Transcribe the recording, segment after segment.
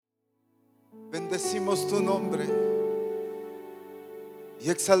Bendecimos tu nombre y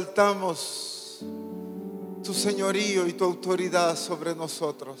exaltamos tu señorío y tu autoridad sobre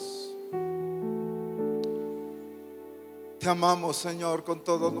nosotros. Te amamos, Señor, con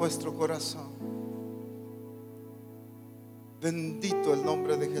todo nuestro corazón. Bendito el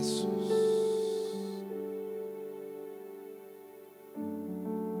nombre de Jesús.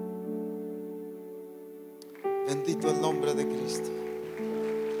 Bendito el nombre de Cristo.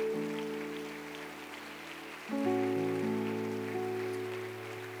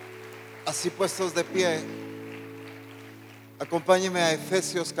 Así puestos de pie, acompáñenme a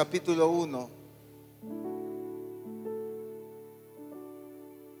Efesios capítulo 1.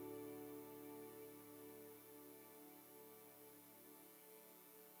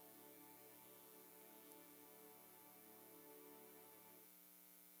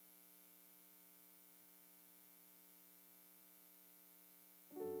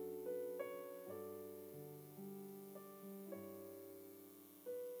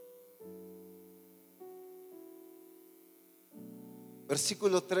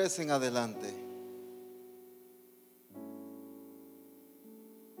 Versículo 3 en adelante.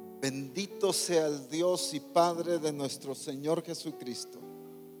 Bendito sea el Dios y Padre de nuestro Señor Jesucristo,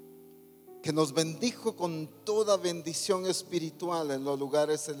 que nos bendijo con toda bendición espiritual en los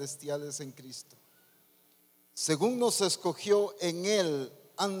lugares celestiales en Cristo, según nos escogió en Él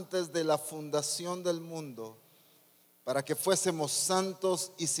antes de la fundación del mundo, para que fuésemos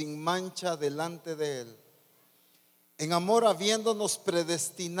santos y sin mancha delante de Él, en amor habiéndonos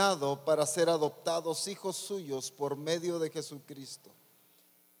predestinado para ser adoptados hijos suyos por medio de Jesucristo,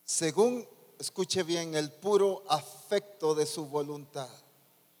 según, escuche bien, el puro afecto de su voluntad,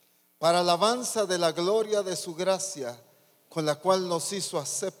 para alabanza de la gloria de su gracia, con la cual nos hizo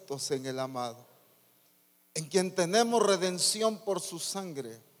aceptos en el amado, en quien tenemos redención por su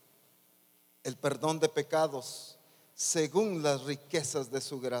sangre, el perdón de pecados, según las riquezas de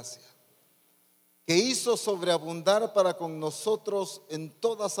su gracia, que hizo sobreabundar para con nosotros en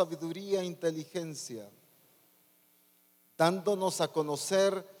toda sabiduría e inteligencia, dándonos a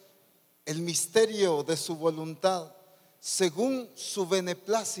conocer el misterio de su voluntad, según su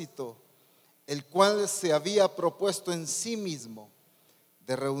beneplácito, el cual se había propuesto en sí mismo,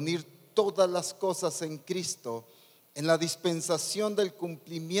 de reunir todas las cosas en Cristo, en la dispensación del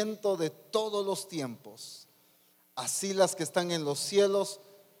cumplimiento de todos los tiempos, así las que están en los cielos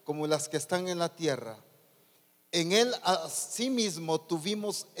como las que están en la tierra. En Él asimismo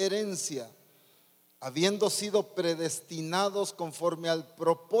tuvimos herencia, habiendo sido predestinados conforme al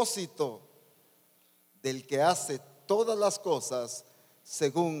propósito del que hace todas las cosas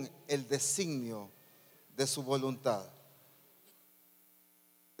según el designio de su voluntad.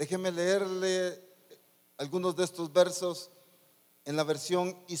 Déjeme leerle algunos de estos versos en la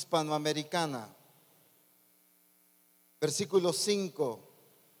versión hispanoamericana. Versículo 5.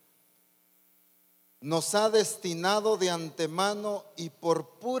 Nos ha destinado de antemano y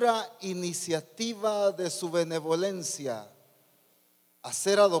por pura iniciativa de su benevolencia a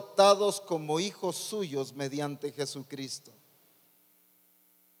ser adoptados como hijos suyos mediante Jesucristo.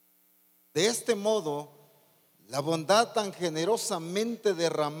 De este modo, la bondad tan generosamente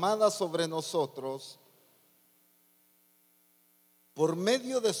derramada sobre nosotros por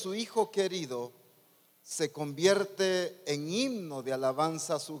medio de su Hijo querido se convierte en himno de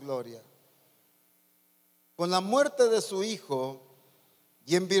alabanza a su gloria. Con la muerte de su Hijo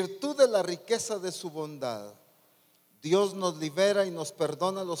y en virtud de la riqueza de su bondad, Dios nos libera y nos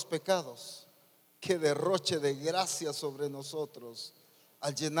perdona los pecados. Qué derroche de gracia sobre nosotros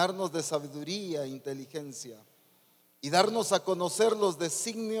al llenarnos de sabiduría e inteligencia y darnos a conocer los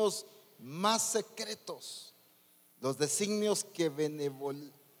designios más secretos, los designios que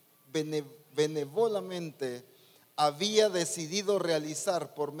benevolamente había decidido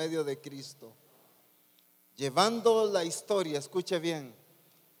realizar por medio de Cristo, llevando la historia, escuche bien,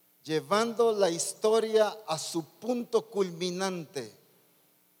 llevando la historia a su punto culminante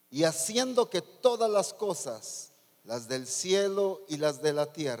y haciendo que todas las cosas, las del cielo y las de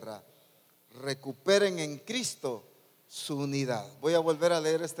la tierra, recuperen en Cristo su unidad. Voy a volver a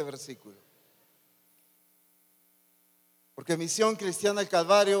leer este versículo, porque Misión Cristiana El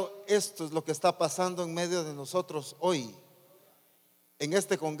Calvario, esto es lo que está pasando en medio de nosotros hoy, en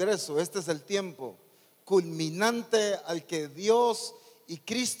este congreso. Este es el tiempo culminante al que Dios y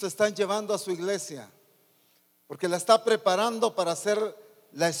Cristo están llevando a su iglesia, porque la está preparando para ser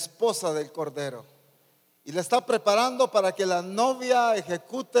la esposa del Cordero, y la está preparando para que la novia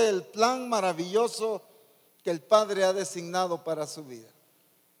ejecute el plan maravilloso que el Padre ha designado para su vida.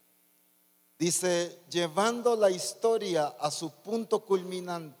 Dice, llevando la historia a su punto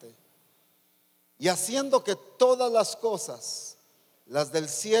culminante y haciendo que todas las cosas, las del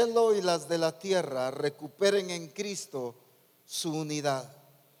cielo y las de la tierra, recuperen en Cristo su unidad.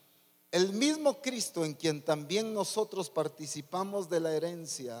 El mismo Cristo, en quien también nosotros participamos de la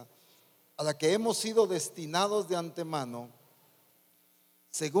herencia a la que hemos sido destinados de antemano,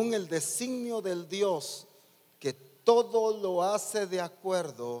 según el designio del Dios que todo lo hace de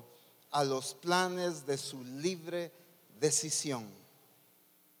acuerdo a los planes de su libre decisión.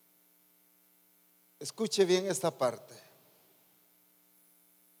 Escuche bien esta parte.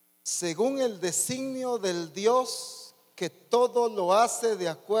 Según el designio del Dios que todo lo hace de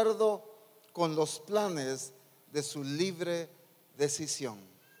acuerdo con los planes de su libre decisión.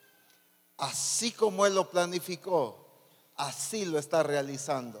 Así como Él lo planificó, así lo está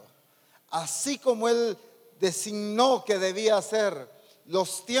realizando. Así como Él designó que debía ser,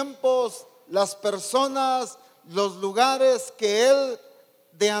 los tiempos, las personas, los lugares que Él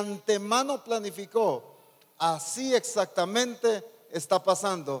de antemano planificó, así exactamente está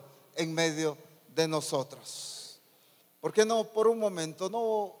pasando en medio de nosotros. ¿Por qué no por un momento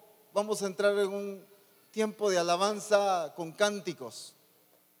no vamos a entrar en un tiempo de alabanza con cánticos?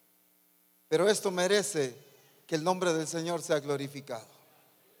 Pero esto merece que el nombre del Señor sea glorificado.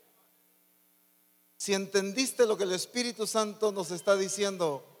 Si entendiste lo que el Espíritu Santo nos está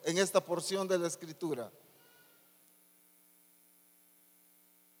diciendo en esta porción de la Escritura,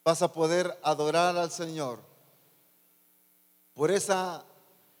 vas a poder adorar al Señor por esa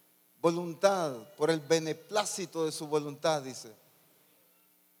voluntad, por el beneplácito de su voluntad, dice,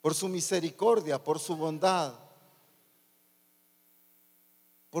 por su misericordia, por su bondad,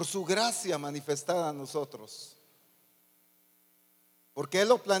 por su gracia manifestada a nosotros. Porque Él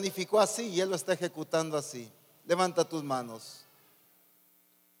lo planificó así y Él lo está ejecutando así. Levanta tus manos.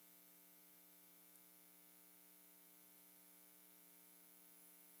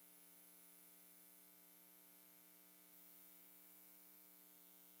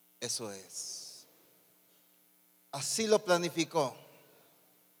 Eso es. Así lo planificó.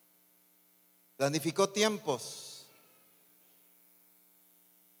 Planificó tiempos,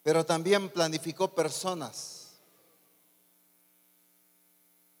 pero también planificó personas.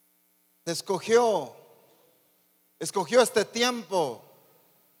 Te escogió este tiempo,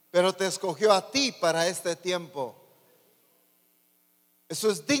 pero te escogió a ti para este tiempo. Eso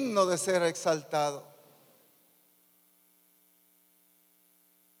es digno de ser exaltado.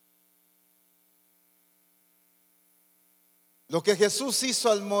 Lo que Jesús hizo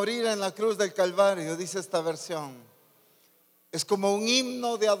al morir en la cruz del Calvario, dice esta versión, es como un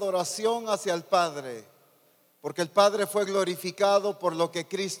himno de adoración hacia el Padre, porque el Padre fue glorificado por lo que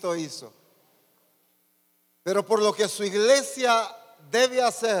Cristo hizo. Pero por lo que su iglesia debe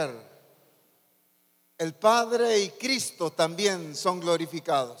hacer, el Padre y Cristo también son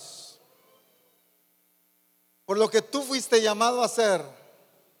glorificados. Por lo que tú fuiste llamado a hacer,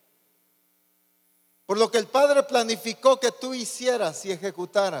 por lo que el Padre planificó que tú hicieras y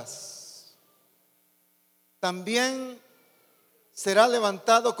ejecutaras, también será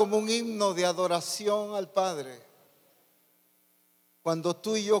levantado como un himno de adoración al Padre cuando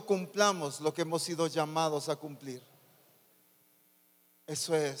tú y yo cumplamos lo que hemos sido llamados a cumplir.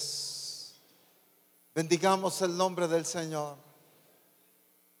 Eso es. Bendigamos el nombre del Señor,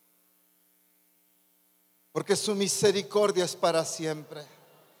 porque su misericordia es para siempre.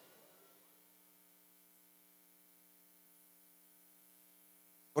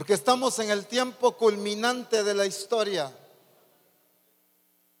 Porque estamos en el tiempo culminante de la historia,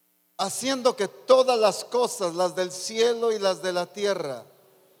 haciendo que todas las cosas, las del cielo y las de la tierra,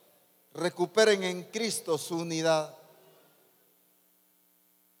 recuperen en Cristo su unidad.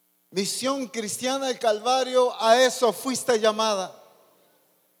 Misión Cristiana El Calvario, a eso fuiste llamada.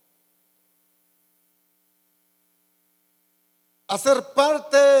 A ser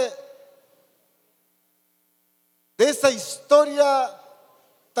parte de esa historia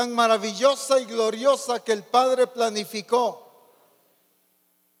tan maravillosa y gloriosa que el Padre planificó.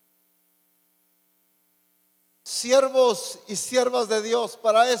 Siervos y siervas de Dios,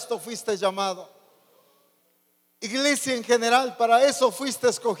 para esto fuiste llamado. Iglesia en general, para eso fuiste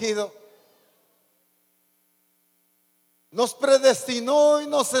escogido. Nos predestinó y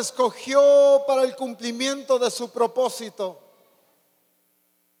nos escogió para el cumplimiento de su propósito.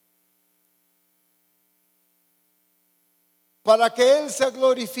 Para que Él sea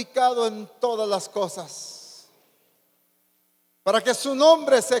glorificado en todas las cosas. Para que su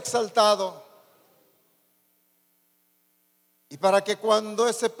nombre sea exaltado. Y para que cuando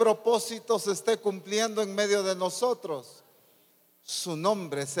ese propósito se esté cumpliendo en medio de nosotros, su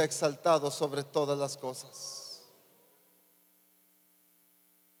nombre sea exaltado sobre todas las cosas.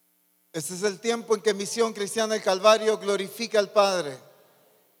 Este es el tiempo en que Misión Cristiana El Calvario glorifica al Padre,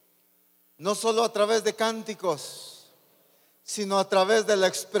 no solo a través de cánticos, sino a través de la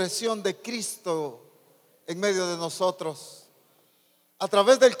expresión de Cristo en medio de nosotros. A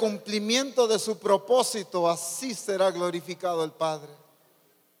través del cumplimiento de su propósito, así será glorificado el Padre.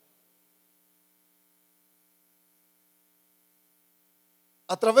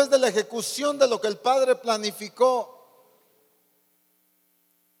 A través de la ejecución de lo que el Padre planificó,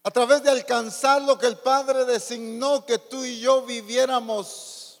 a través de alcanzar lo que el Padre designó que tú y yo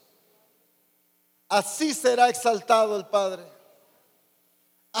viviéramos, así será exaltado el Padre,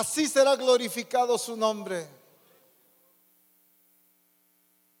 así será glorificado su nombre.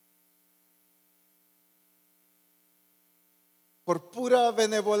 Por pura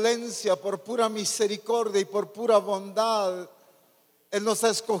benevolencia, por pura misericordia y por pura bondad, Él nos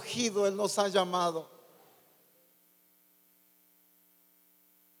ha escogido, Él nos ha llamado.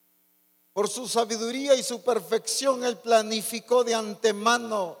 Por su sabiduría y su perfección, Él planificó de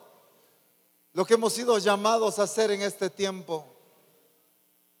antemano lo que hemos sido llamados a hacer en este tiempo.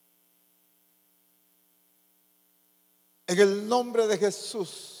 En el nombre de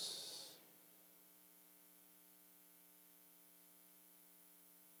Jesús.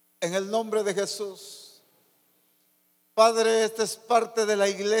 En el nombre de Jesús. Padre, esta es parte de la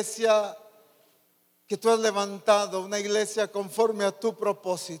iglesia que tú has levantado, una iglesia conforme a tu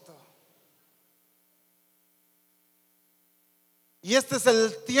propósito. Y este es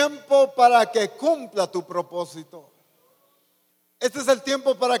el tiempo para que cumpla tu propósito. Este es el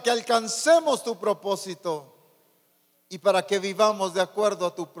tiempo para que alcancemos tu propósito y para que vivamos de acuerdo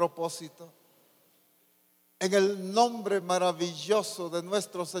a tu propósito. En el nombre maravilloso de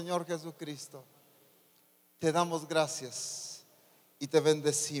nuestro Señor Jesucristo, te damos gracias y te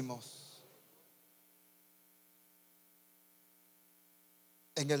bendecimos.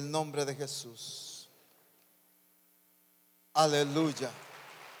 En el nombre de Jesús. Aleluya.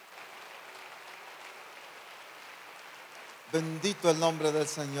 Bendito el nombre del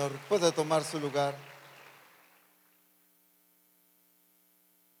Señor. Puede tomar su lugar.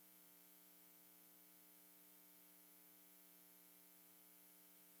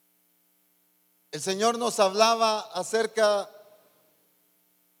 El Señor nos hablaba acerca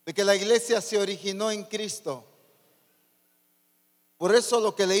de que la iglesia se originó en Cristo. Por eso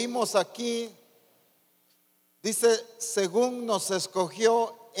lo que leímos aquí dice, según nos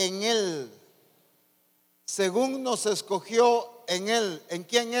escogió en Él. Según nos escogió en Él. ¿En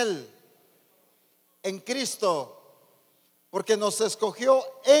quién Él? En Cristo. Porque nos escogió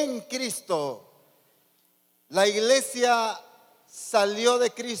en Cristo. La iglesia salió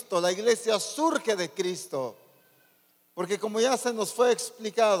de Cristo. La iglesia surge de Cristo. Porque como ya se nos fue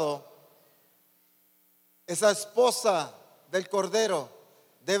explicado, esa esposa del Cordero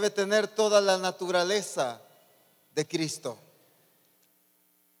debe tener toda la naturaleza de Cristo.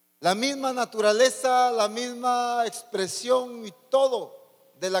 La misma naturaleza, la misma expresión y todo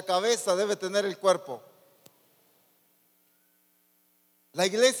de la cabeza debe tener el cuerpo. La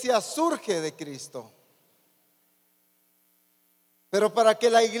iglesia surge de Cristo. Pero para que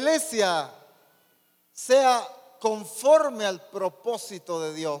la iglesia sea conforme al propósito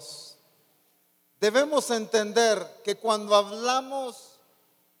de Dios, debemos entender que cuando hablamos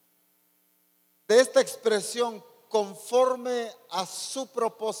de esta expresión conforme a su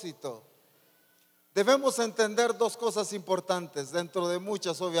propósito, debemos entender dos cosas importantes, dentro de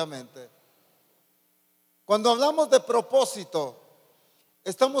muchas obviamente. Cuando hablamos de propósito,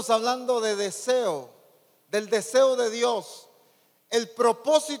 estamos hablando de deseo, del deseo de Dios. El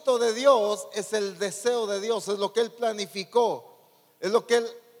propósito de Dios es el deseo de Dios, es lo que Él planificó, es lo que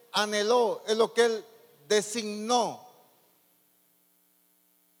Él anheló, es lo que Él designó.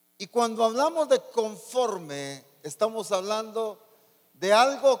 Y cuando hablamos de conforme, estamos hablando de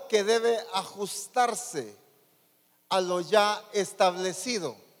algo que debe ajustarse a lo ya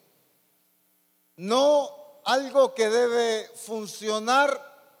establecido. No algo que debe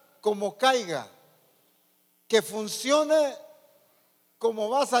funcionar como caiga, que funcione como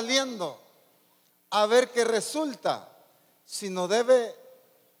va saliendo, a ver qué resulta, sino debe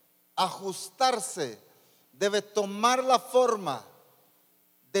ajustarse, debe tomar la forma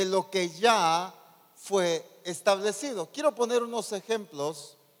de lo que ya fue establecido. Quiero poner unos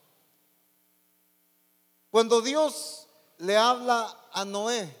ejemplos. Cuando Dios le habla a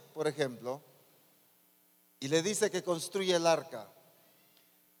Noé, por ejemplo, y le dice que construye el arca,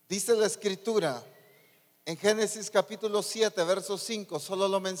 dice la escritura en Génesis capítulo 7, verso 5, solo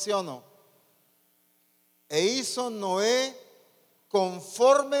lo menciono. E hizo Noé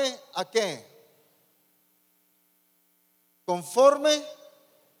conforme a qué? Conforme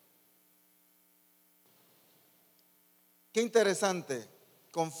Qué interesante.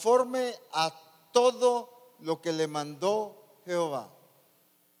 Conforme a todo lo que le mandó Jehová.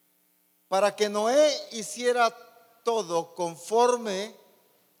 Para que Noé hiciera todo conforme,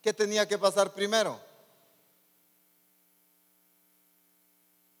 ¿qué tenía que pasar primero?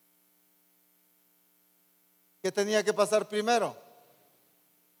 ¿Qué tenía que pasar primero?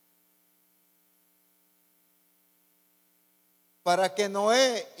 Para que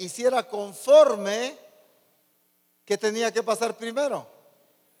Noé hiciera conforme, ¿qué tenía que pasar primero?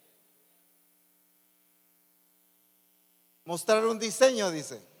 Mostrar un diseño,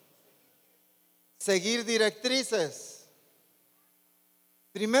 dice. Seguir directrices.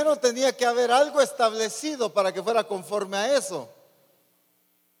 Primero tenía que haber algo establecido para que fuera conforme a eso.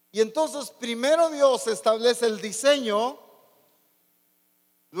 Y entonces primero Dios establece el diseño,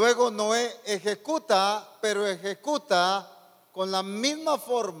 luego Noé ejecuta, pero ejecuta con la misma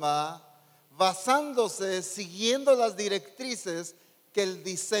forma, basándose, siguiendo las directrices que el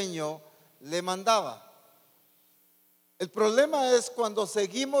diseño le mandaba. El problema es cuando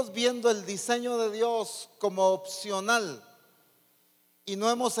seguimos viendo el diseño de Dios como opcional y no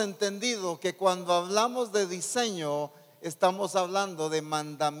hemos entendido que cuando hablamos de diseño estamos hablando de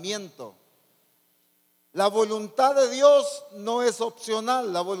mandamiento. La voluntad de Dios no es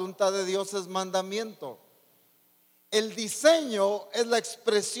opcional, la voluntad de Dios es mandamiento. El diseño es la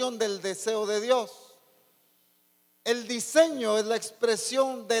expresión del deseo de Dios. El diseño es la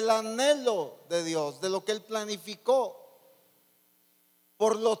expresión del anhelo de Dios, de lo que Él planificó.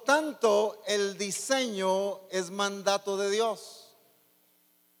 Por lo tanto, el diseño es mandato de Dios.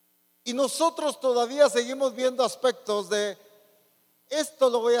 Y nosotros todavía seguimos viendo aspectos de esto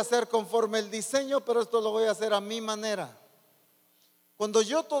lo voy a hacer conforme el diseño, pero esto lo voy a hacer a mi manera. Cuando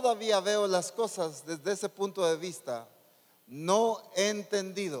yo todavía veo las cosas desde ese punto de vista, no he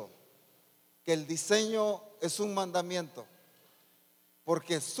entendido que el diseño es un mandamiento,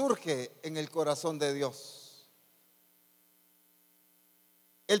 porque surge en el corazón de Dios.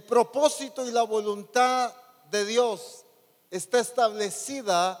 El propósito y la voluntad de Dios está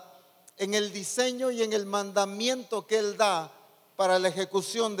establecida en el diseño y en el mandamiento que Él da para la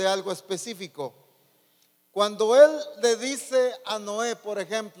ejecución de algo específico. Cuando Él le dice a Noé, por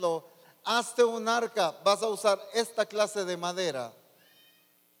ejemplo, hazte un arca, vas a usar esta clase de madera,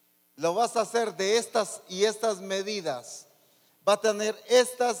 lo vas a hacer de estas y estas medidas, va a tener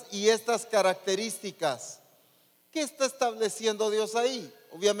estas y estas características. ¿Qué está estableciendo Dios ahí?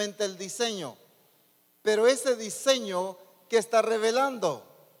 Obviamente el diseño, pero ese diseño que está revelando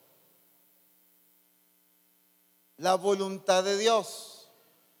la voluntad de Dios,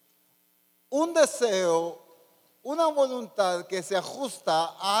 un deseo, una voluntad que se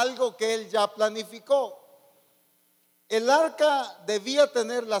ajusta a algo que Él ya planificó. El arca debía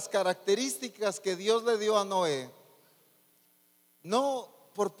tener las características que Dios le dio a Noé, no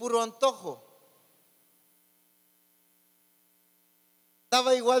por puro antojo.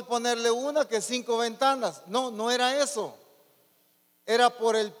 Daba igual ponerle una que 5 ventanas. No, no era eso. Era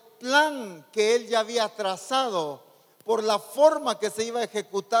por el plan que Él ya había trazado, por la forma que se iba a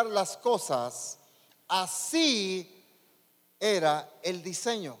ejecutar las cosas. Así era el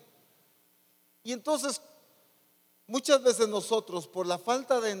diseño. Y entonces, muchas veces nosotros, por la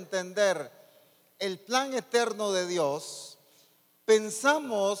falta de entender el plan eterno de Dios,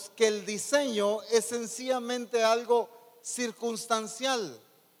 pensamos que el diseño es sencillamente algo circunstancial,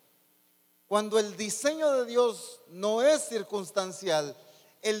 cuando el diseño de Dios no es circunstancial.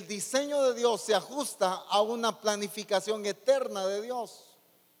 El diseño de Dios se ajusta a una planificación eterna de Dios.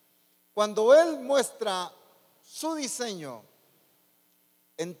 Cuando Él muestra su diseño,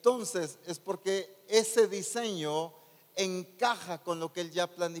 entonces es porque ese diseño encaja con lo que Él ya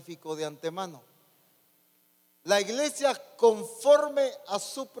planificó de antemano. La iglesia conforme a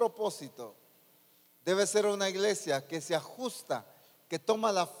su propósito debe ser una iglesia que se ajusta, que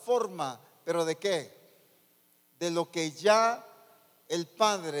toma la forma, pero ¿de qué? De lo que ya el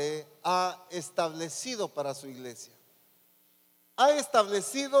Padre ha establecido para su iglesia. Ha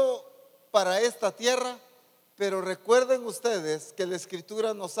establecido para esta tierra, pero recuerden ustedes que la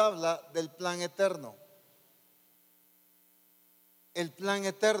Escritura nos habla del plan eterno. El plan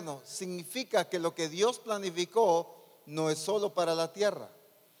eterno significa que lo que Dios planificó no es solo para la tierra,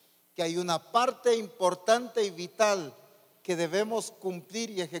 que hay una parte importante y vital que debemos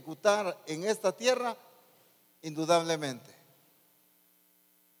cumplir y ejecutar en esta tierra, indudablemente.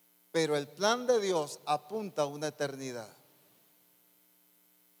 Pero el plan de Dios apunta a una eternidad.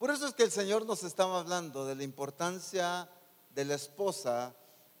 Por eso es que el Señor nos estaba hablando de la importancia de la esposa,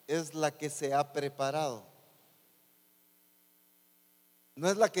 es la que se ha preparado. No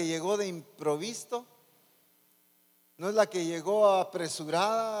es la que llegó de improviso, No es la que llegó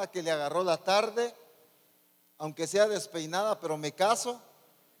apresurada, que le agarró la tarde, aunque sea despeinada, pero me caso.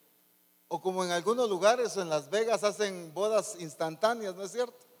 O como en algunos lugares, en Las Vegas, hacen bodas instantáneas, ¿no es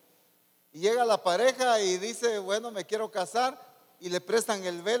cierto? Y llega la pareja y dice, bueno, me quiero casar, y le prestan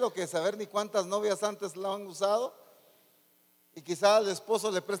el velo, que saber ni cuántas novias antes lo han usado. Y quizá al esposo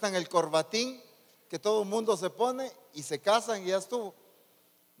le prestan el corbatín que todo el mundo se pone, y se casan y ya estuvo.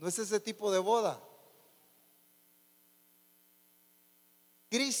 No es ese tipo de boda.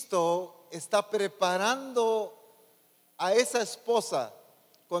 Cristo está preparando a esa esposa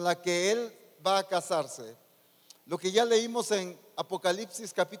con la que Él va a casarse. Lo que ya leímos en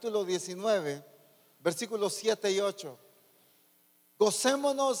Apocalipsis capítulo 19, versículos 7 y 8.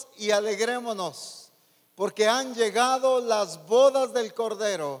 Gocémonos y alegrémonos, porque han llegado las bodas del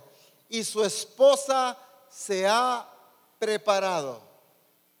Cordero y su esposa se ha preparado.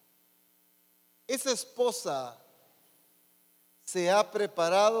 Esa esposa se ha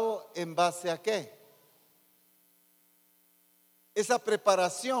preparado ¿en base a qué? Esa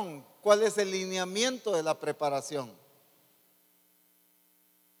preparación, ¿cuál es el lineamiento de la preparación?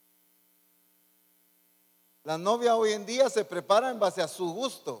 La novia hoy en día se prepara en base a su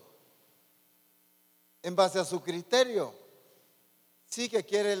gusto, en base a su criterio. Sí, que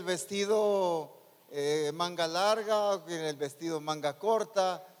quiere el vestido manga larga, quiere el vestido manga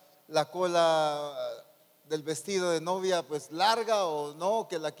corta, la cola del vestido de novia pues larga, o no,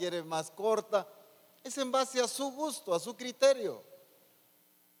 que la quiere más corta. Es en base a su gusto, a su criterio.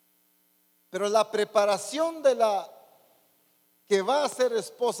 Pero la preparación de la que va a ser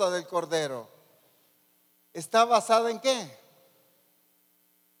esposa del Cordero está basada ¿en qué?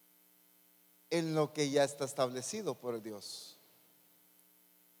 En lo que ya está establecido por Dios.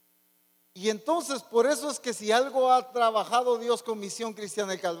 Y entonces por eso es que si algo ha trabajado Dios con Misión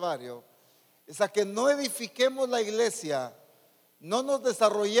Cristiana del Calvario, es a que no edifiquemos la iglesia, no nos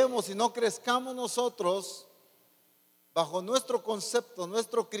desarrollemos y no crezcamos nosotros bajo nuestro concepto,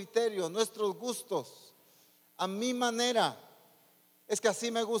 nuestro criterio, nuestros gustos, a mi manera. Es que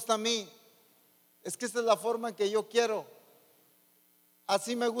así me gusta a mí, es que esta es la forma en que yo quiero,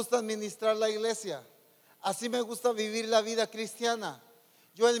 así me gusta administrar la iglesia, así me gusta vivir la vida cristiana.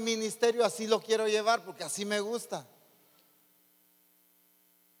 Yo el ministerio así lo quiero llevar porque así me gusta.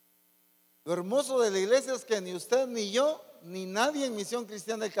 Lo hermoso de la iglesia es que ni usted ni yo, ni nadie en Misión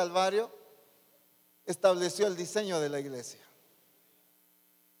Cristiana del Calvario estableció el diseño de la iglesia.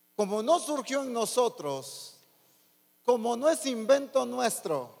 Como no surgió en nosotros, como no es invento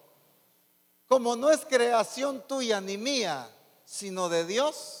nuestro, como no es creación tuya ni mía, sino de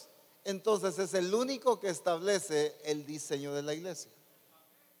Dios, entonces es el único que establece el diseño de la iglesia.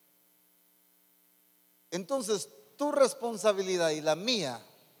 Entonces tu responsabilidad y la mía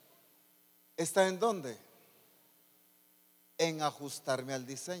está ¿en dónde? En ajustarme al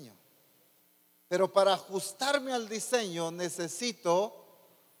diseño. Pero para ajustarme al diseño necesito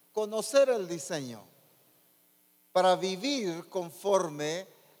conocer el diseño para vivir conforme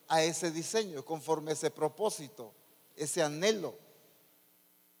a ese diseño, conforme a ese propósito, ese anhelo.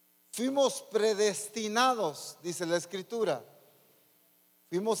 Fuimos predestinados, dice la Escritura.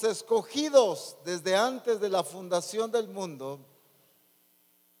 Fuimos escogidos desde antes de la fundación del mundo.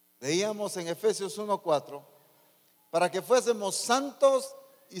 Leíamos en Efesios 1:4, para que fuésemos santos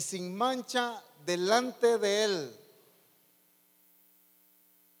y sin mancha delante de Él.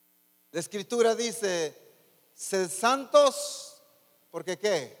 La Escritura dice, sed santos, ¿porque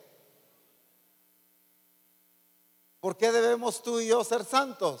qué? ¿Por qué debemos tú y yo ser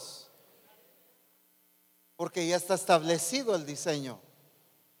santos? Porque ya está establecido el diseño,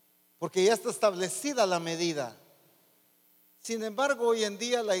 porque ya está establecida la medida. Sin embargo, hoy en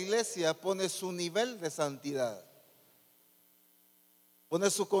día la iglesia pone su nivel de santidad, pone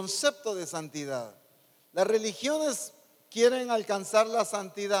su concepto de santidad. Las religiones quieren alcanzar la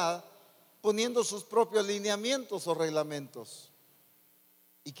santidad poniendo sus propios lineamientos o reglamentos,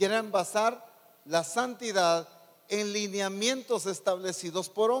 y quieren basar la santidad en lineamientos establecidos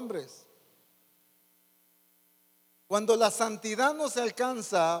por hombres. Cuando la santidad no se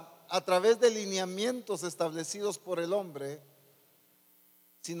alcanza a través de lineamientos establecidos por el hombre,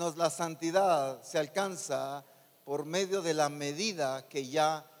 sino la santidad se alcanza por medio de la medida que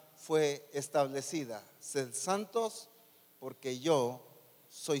ya fue establecida. Sed santos porque yo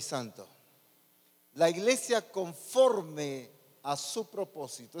soy santo. La iglesia conforme a su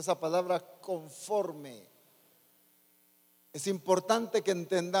propósito, esa palabra conforme, es importante que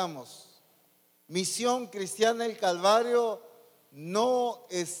entendamos. Misión Cristiana El Calvario no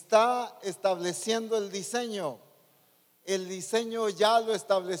está estableciendo el diseño. El diseño ya lo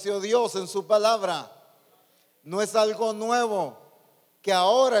estableció Dios en su palabra. no es algo nuevo. Que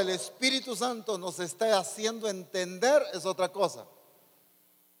ahora el Espíritu Santo nos está haciendo entender es otra cosa.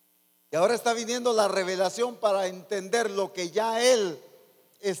 Y ahora está viniendo la revelación para entender lo que ya Él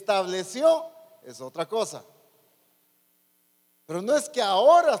estableció, es otra cosa. Pero no es que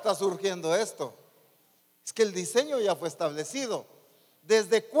ahora está surgiendo esto, es que el diseño ya fue establecido.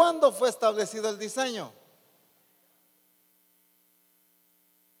 ¿Desde cuándo fue establecido el diseño?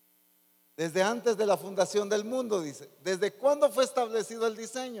 Desde antes de la fundación del mundo, dice. ¿Desde cuándo fue establecido el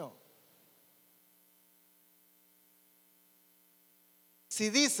diseño? Si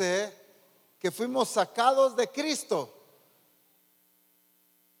dice que fuimos sacados de Cristo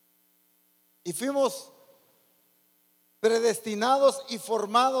y fuimos predestinados y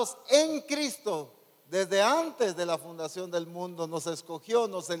formados en Cristo desde antes de la fundación del mundo, nos escogió,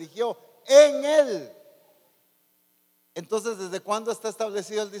 nos eligió en Él. Entonces, ¿desde cuándo está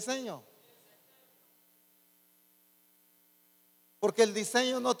establecido el diseño? Porque el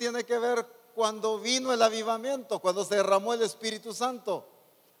diseño no tiene que ver cuando vino el avivamiento, cuando se derramó el Espíritu Santo.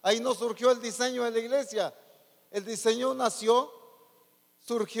 Ahí no surgió el diseño de la iglesia. El diseño nació,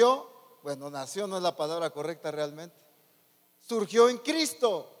 surgió, bueno, nació no es la palabra correcta realmente. Surgió en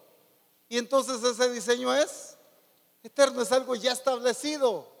Cristo. Y entonces ese diseño es eterno, es algo ya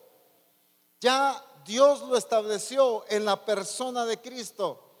establecido. Ya Dios lo estableció en la persona de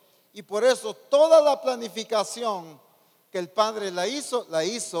Cristo. Y por eso toda la planificación que el Padre la hizo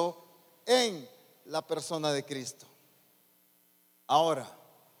en la persona de Cristo. Ahora,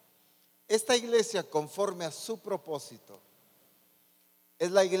 esta iglesia conforme a su propósito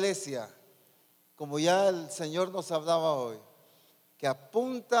es la iglesia, como ya el Señor nos hablaba hoy, que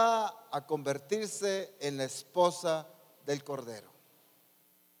apunta a convertirse en la esposa del Cordero.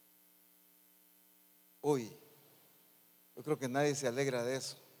 Uy, yo creo que nadie se alegra de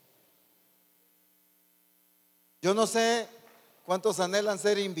eso. Yo no sé cuántos anhelan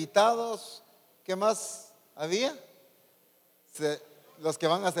ser invitados. ¿Qué más había? Los que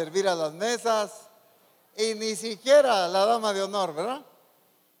van a servir a las mesas. Y ni siquiera la dama de honor, ¿verdad?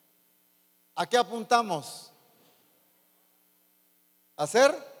 ¿A qué apuntamos? ¿A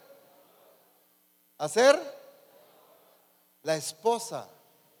ser la esposa?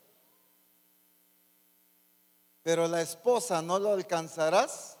 Pero la esposa no lo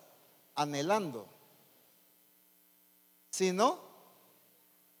alcanzarás anhelando, sino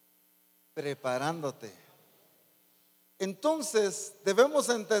preparándote. Entonces debemos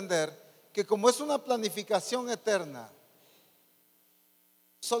entender que como es una planificación eterna,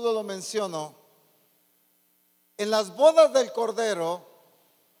 solo lo menciono, en las bodas del Cordero,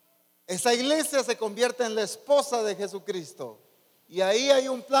 esa iglesia se convierte en la esposa de Jesucristo. Y ahí hay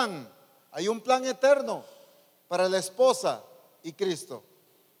un plan eterno para la esposa y Cristo.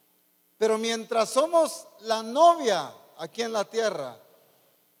 Pero mientras somos la novia aquí en la tierra,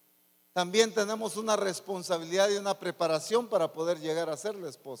 también tenemos una responsabilidad y una preparación para poder llegar a ser la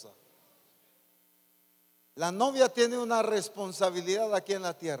esposa. La novia tiene una responsabilidad aquí en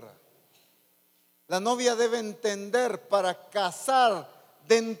la tierra. La novia debe entender para casar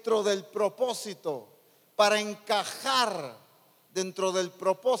dentro del propósito, para encajar dentro del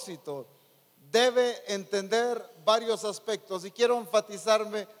propósito, debe entender varios aspectos. Y quiero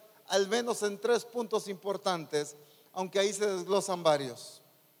enfatizarme al menos en 3 puntos importantes, aunque ahí se desglosan varios.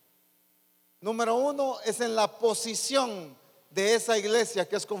 Número 1 es en la posición de esa iglesia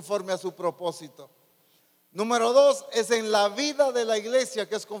que es conforme a su propósito. Número 2 es en la vida de la iglesia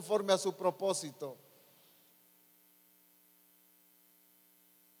que es conforme a su propósito.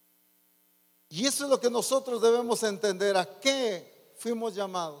 Y eso es lo que nosotros debemos entender, a qué fuimos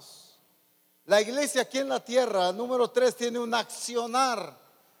llamados. La iglesia aquí en la tierra, número 3, tiene un accionar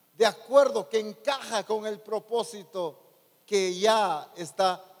de acuerdo que encaja con el propósito que ya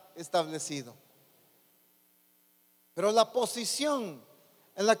está establecido. Pero la posición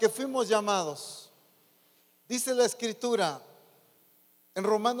en la que fuimos llamados, dice la Escritura en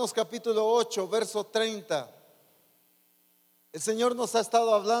Romanos capítulo 8, verso 30. El Señor nos ha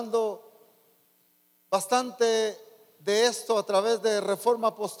estado hablando bastante de esto a través de Reforma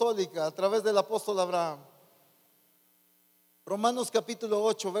Apostólica, a través del apóstol Abraham. Romanos capítulo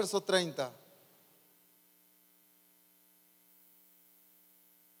 8, verso 30.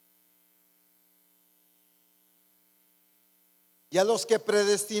 Y a los que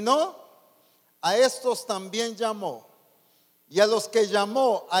predestinó, a estos también llamó. Y a los que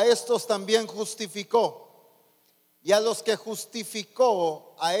llamó, a estos también justificó. Y a los que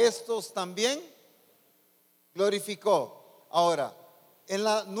justificó, a estos también glorificó. Ahora, en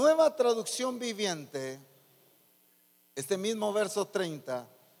la Nueva Traducción Viviente, este mismo verso 30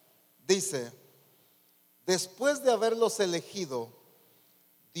 dice: Después de haberlos elegido,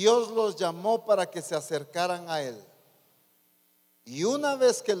 Dios los llamó para que se acercaran a Él. Y una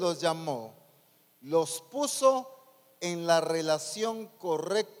vez que los llamó, los puso en la relación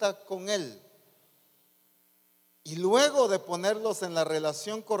correcta con Él. Y luego de ponerlos en la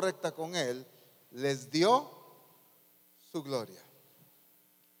relación correcta con Él, les dio su gloria.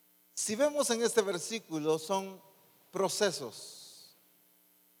 Si vemos en este versículo, son procesos,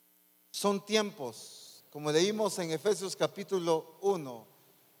 son tiempos. Como leímos en Efesios capítulo 1,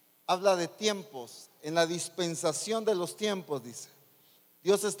 habla de tiempos, en la dispensación de los tiempos, dice.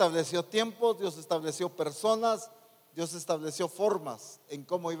 Dios estableció tiempos, Dios estableció personas, Dios estableció formas en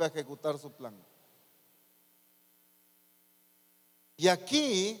cómo iba a ejecutar su plan. Y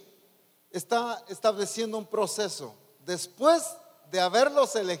aquí está estableciendo un proceso. Después de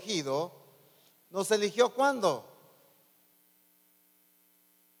haberlos elegido, ¿nos eligió cuándo?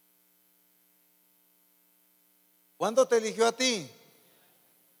 ¿Cuándo te eligió a ti?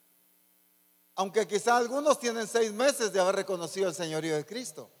 Aunque quizá algunos tienen 6 meses de haber reconocido el señorío de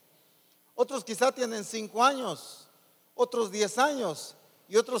Cristo. Otros quizá tienen 5 años, otros 10 años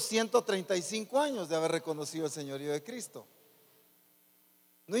y otros 135 años de haber reconocido el señorío de Cristo.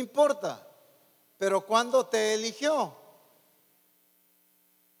 No importa, pero ¿cuándo te eligió?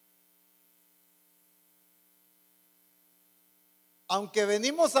 Aunque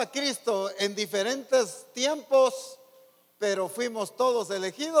venimos a Cristo en diferentes tiempos, pero fuimos todos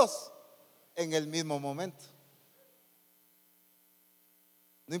elegidos en el mismo momento.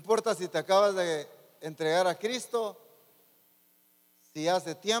 No importa si te acabas de entregar a Cristo, si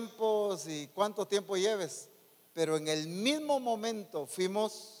hace tiempo, si cuánto tiempo lleves, pero en el mismo momento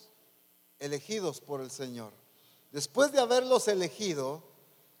fuimos elegidos por el Señor. Después de haberlos elegido,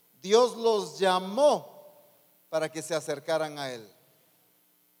 Dios los llamó para que se acercaran a Él.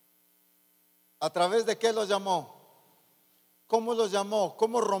 ¿A través de qué los llamó? ¿Cómo los llamó?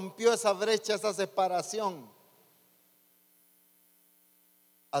 ¿Cómo rompió esa brecha, esa separación?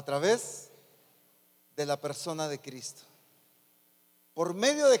 A través de la persona de Cristo. Por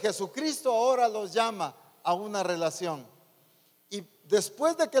medio de Jesucristo ahora los llama a una relación. Y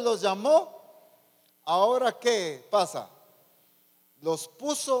después de que los llamó, ahora ¿qué pasa? Los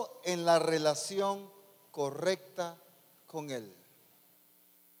puso en la relación correcta con Él.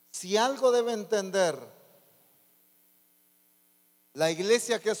 Si algo debe entender la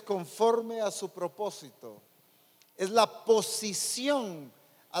iglesia que es conforme a su propósito, es la posición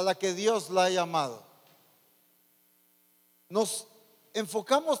a la que Dios la ha llamado. Nos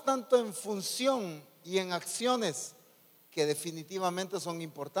enfocamos tanto en función y en acciones que definitivamente son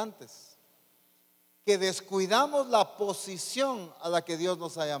importantes, que descuidamos la posición a la que Dios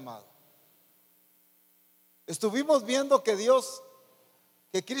nos ha llamado. Estuvimos viendo que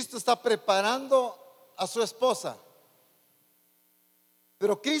Cristo está preparando a su esposa,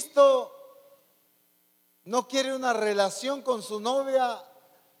 pero Cristo no quiere una relación con su novia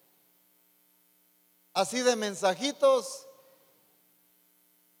así de mensajitos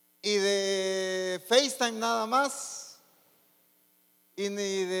y de FaceTime nada más y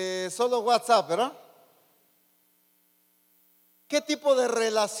ni de solo WhatsApp, ¿verdad? ¿Qué tipo de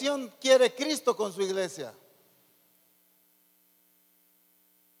relación quiere Cristo con su iglesia?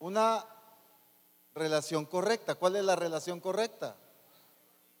 Una relación correcta. ¿Cuál es la relación correcta?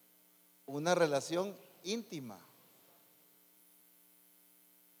 Una relación íntima.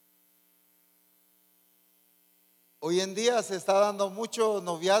 Hoy en día se está dando muchos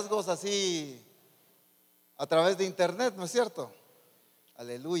noviazgos así a través de internet, ¿no es cierto?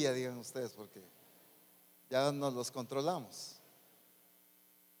 Aleluya, digan ustedes, porque ya nos los controlamos.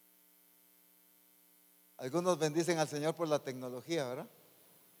 Algunos bendicen al Señor por la tecnología, ¿verdad?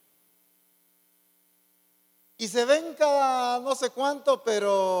 Y se ven cada no sé cuánto,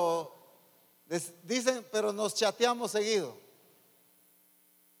 pero dicen, pero nos chateamos seguido.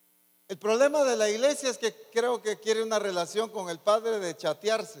 El problema de la iglesia es que creo que quiere una relación con el Padre de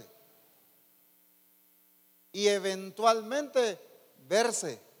chatearse y eventualmente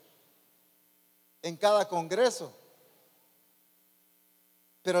verse en cada congreso.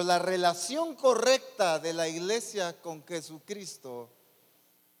 Pero la relación correcta de la iglesia con Jesucristo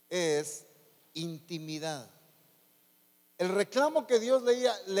es intimidad. El reclamo que Dios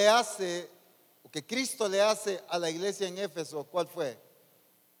le hace, o que Cristo le hace a la iglesia en Éfeso, ¿cuál fue?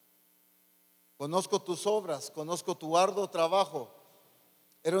 Conozco tus obras, conozco tu arduo trabajo.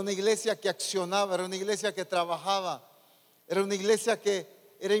 Era una iglesia que accionaba, era una iglesia que trabajaba, era una iglesia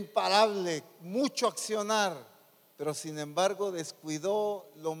que era imparable, mucho accionar, pero sin embargo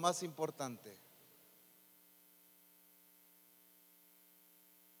descuidó lo más importante,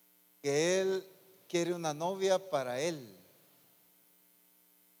 que quiere una novia para él,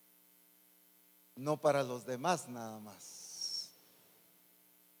 no para los demás nada más.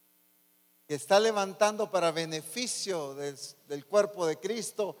 Que está levantando para beneficio del cuerpo de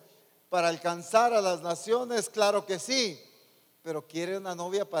Cristo, para alcanzar a las naciones, claro que sí, pero quiere una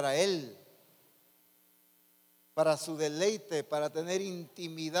novia para él, para su deleite, para tener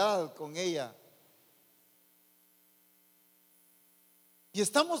intimidad con ella. Y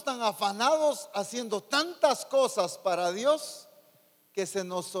estamos tan afanados haciendo tantas cosas para Dios que se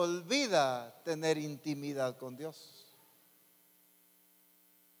nos olvida tener intimidad con Dios.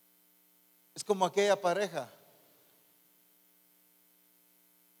 Es como aquella pareja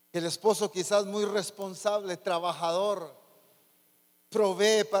que el esposo, quizás muy responsable, trabajador,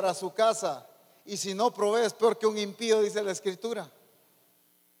 provee para su casa, y si no provee es peor que un impío, dice la Escritura.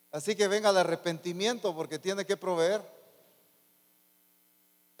 Así que venga el arrepentimiento porque tiene que proveer.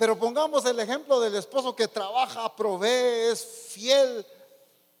 Pero pongamos el ejemplo del esposo que trabaja, provee, es fiel,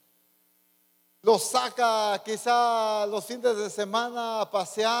 lo saca quizá los fines de semana a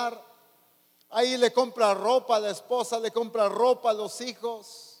pasear, ahí le compra ropa a la esposa, le compra ropa a los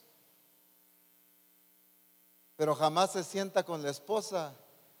hijos, pero jamás se sienta con la esposa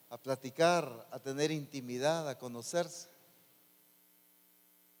a platicar, a tener intimidad, a conocerse.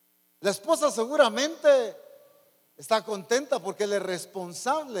 La esposa seguramente está contenta porque él es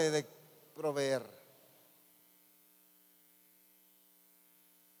responsable de proveer,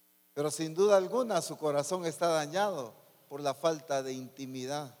 pero sin duda alguna su corazón está dañado por la falta de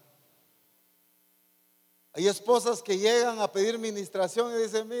intimidad. Hay esposas que llegan a pedir ministración y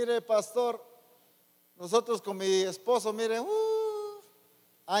dicen: mire, pastor, nosotros con mi esposo, mire,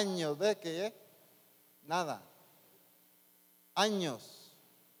 años, ¿ve que nada? Años,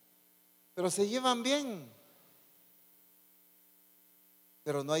 pero se llevan bien,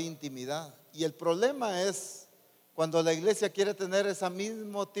 pero no hay intimidad. Y el problema es cuando la iglesia quiere tener ese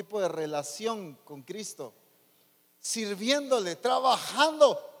mismo tipo de relación con Cristo, sirviéndole,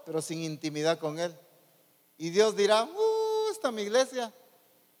 trabajando, pero sin intimidad con Él. Y Dios dirá: esta es mi iglesia,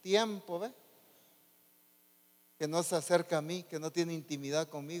 tiempo, ¿ve? Que no se acerca a mí, que no tiene intimidad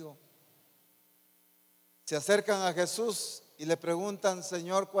conmigo. Se acercan a Jesús y le preguntan: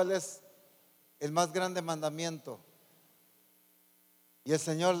 Señor, ¿cuál es el más grande mandamiento? Y el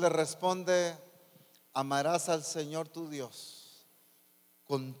Señor le responde: amarás al Señor tu Dios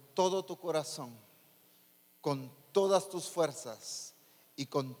con todo tu corazón, con todas tus fuerzas y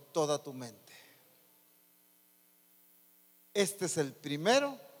con toda tu mente. Este es el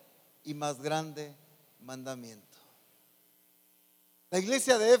primero y más grande mandamiento. La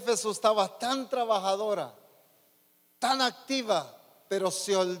iglesia de Éfeso estaba tan trabajadora, tan activa, pero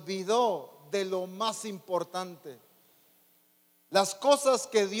se olvidó de lo más importante. Las cosas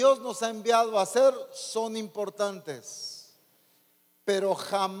que Dios nos ha enviado a hacer son importantes, pero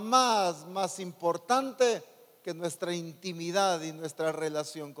jamás más importante que nuestra intimidad y nuestra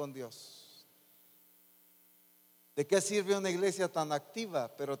relación con Dios. ¿De qué sirve una iglesia tan activa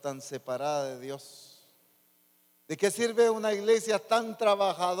pero tan separada de Dios? ¿De qué sirve una iglesia tan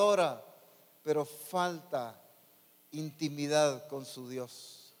trabajadora pero falta intimidad con su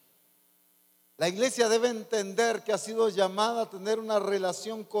Dios? La iglesia debe entender que ha sido llamada a tener una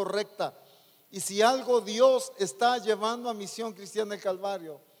relación correcta. Y si algo Dios está llevando a Misión Cristiana El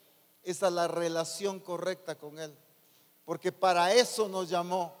Calvario, es a la relación correcta con Él. Porque para eso nos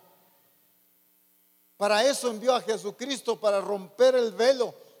llamó. Para eso envió a Jesucristo, para romper el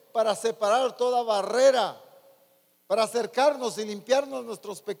velo, para separar toda barrera, para acercarnos y limpiarnos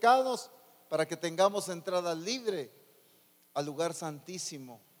nuestros pecados, para que tengamos entrada libre al lugar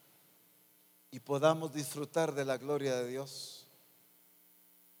santísimo y podamos disfrutar de la gloria de Dios.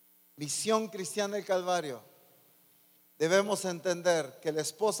 Misión Cristiana El Calvario. Debemos entender que la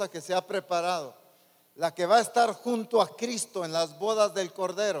esposa que se ha preparado, la que va a estar junto a Cristo en las bodas del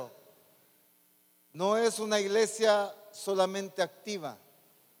Cordero, no es una iglesia solamente activa,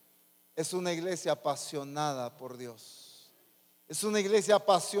 es una iglesia apasionada por Dios. Es una iglesia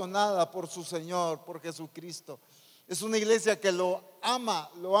apasionada por su Señor, por Jesucristo. Es una iglesia que lo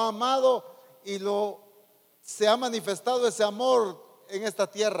ama, lo ha amado y se ha manifestado ese amor en esta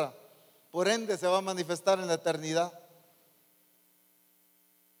tierra. Por ende se va a manifestar en la eternidad.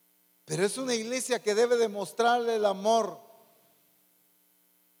 Pero es una iglesia que debe demostrarle el amor.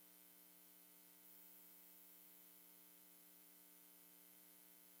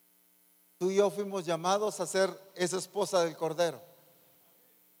 Tú y yo fuimos llamados a ser esa esposa del Cordero.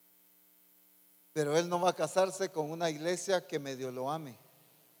 Pero Él no va a casarse con una iglesia que medio lo ame,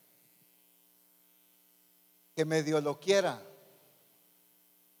 que medio lo quiera.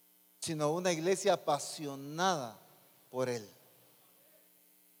 sino una iglesia apasionada por Él.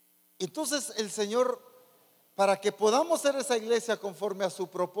 Entonces el Señor, para que podamos ser esa iglesia conforme a su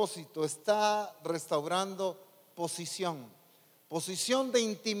propósito, está restaurando posición de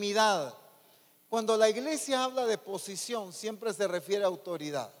intimidad. Cuando la iglesia habla de posición, siempre se refiere a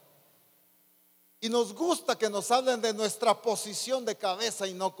autoridad. Y nos gusta que nos hablen de nuestra posición de cabeza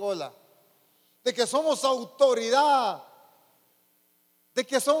y no cola, de que somos autoridad, de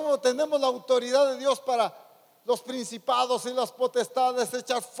que tenemos la autoridad de Dios para los principados y las potestades,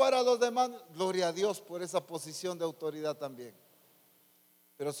 echar fuera a los demás. Gloria a Dios por esa posición de autoridad también.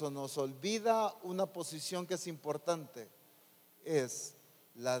 Pero eso nos olvida una posición que es importante, es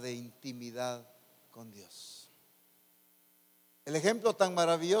la de intimidad con Dios. El ejemplo tan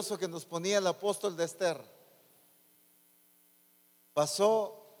maravilloso que nos ponía el apóstol de Esther: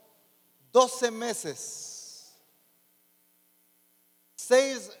 pasó 12 meses,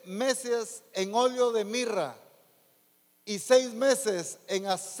 6 meses en óleo de mirra y 6 meses en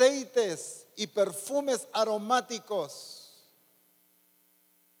aceites y perfumes aromáticos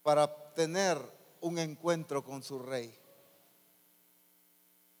para tener un encuentro con su rey.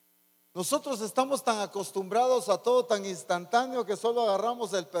 Nosotros estamos tan acostumbrados a todo tan instantáneo que solo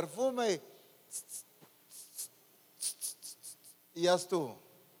agarramos el perfume y ya estuvo.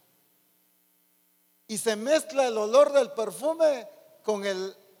 Y se mezcla el olor del perfume con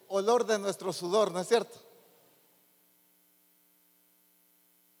el olor de nuestro sudor, ¿no es cierto?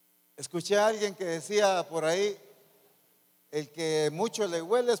 Escuché a alguien que decía por ahí: el que mucho le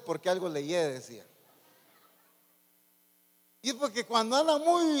huele es porque algo le hiede, decía. Y es porque cuando andan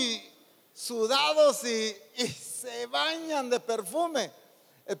muy sudados y se bañan de perfume,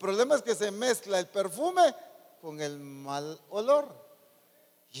 el problema es que se mezcla el perfume con el mal olor,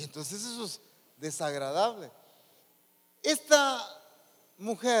 y entonces eso es desagradable. Esta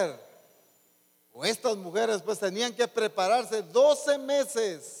mujer o estas mujeres pues tenían que prepararse 12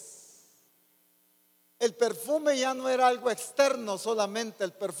 meses. El perfume ya no era algo externo solamente,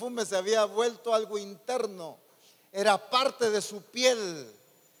 el perfume se había vuelto algo interno, era parte de su piel,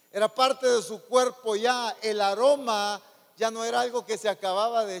 era parte de su cuerpo. Ya el aroma ya no era algo que se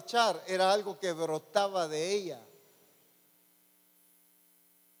acababa de echar, era algo que brotaba de ella.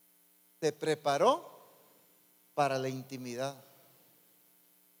 Se preparó para la intimidad.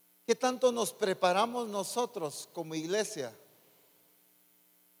 ¿Qué tanto nos preparamos nosotros como iglesia?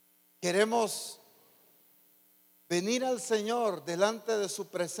 Queremos venir al Señor delante de su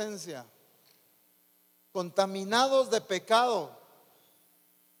presencia, contaminados de pecado,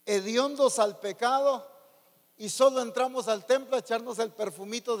 hediondos al pecado, y solo entramos al templo a echarnos el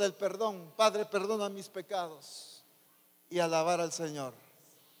perfumito del perdón. Padre, perdona mis pecados, y alabar al Señor.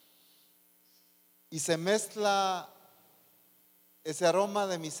 Y se mezcla ese aroma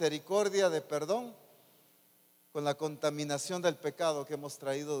de misericordia, de perdón, con la contaminación del pecado que hemos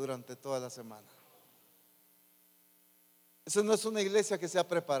traído durante toda la semana. Eso no es una iglesia que se ha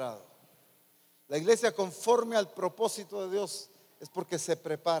preparado. La iglesia conforme al propósito de Dios es porque se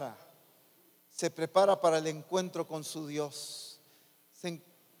prepara para el encuentro con su Dios, se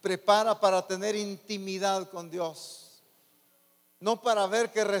prepara para tener intimidad con Dios, no para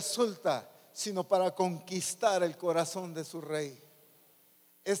ver qué resulta, sino para conquistar el corazón de su rey.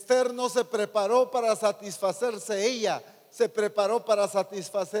 Esther no se preparó para satisfacerse ella, se preparó para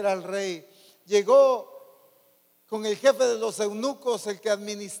satisfacer al rey. Llegó con el jefe de los eunucos, el que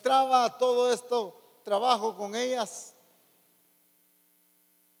administraba todo esto trabajo con ellas,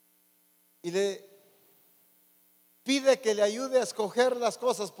 y le pide que le ayude a escoger las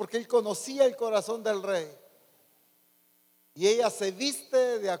cosas, porque él conocía el corazón del rey, y ella se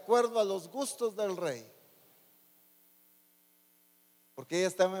viste de acuerdo a los gustos del rey, porque ella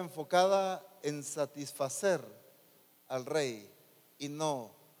estaba enfocada en satisfacer al rey y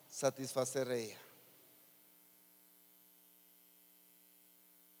no satisfacer a ella.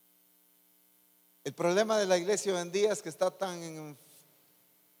 El problema de la iglesia hoy en día es que está tan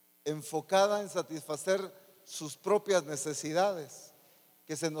enfocada en satisfacer sus propias necesidades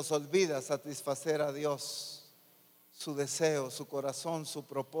que se nos olvida satisfacer a Dios, su deseo, su corazón, su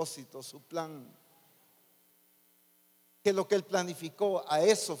propósito, su plan, que lo que Él planificó. A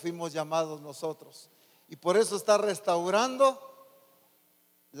eso fuimos llamados nosotros, y por eso está restaurando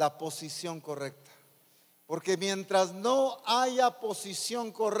la posición correcta, porque mientras no haya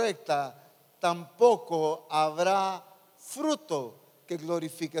posición correcta, tampoco habrá fruto que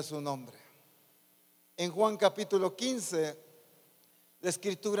glorifique su nombre. En Juan capítulo 15, la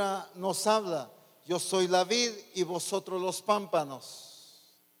escritura nos habla: yo soy la vid y vosotros los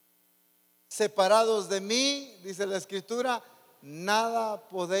pámpanos. Separados de mí, dice la escritura, nada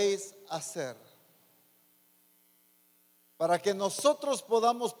podéis hacer. Para que nosotros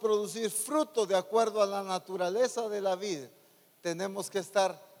podamos producir fruto de acuerdo a la naturaleza de la vid, tenemos que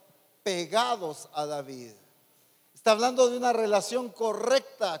estar pegados a la vid. Está hablando de una relación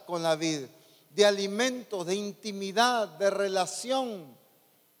correcta con la vid, de alimento, de intimidad, de relación,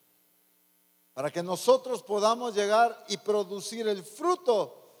 para que nosotros podamos llegar y producir el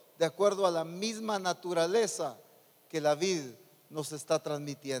fruto de acuerdo a la misma naturaleza que la vid nos está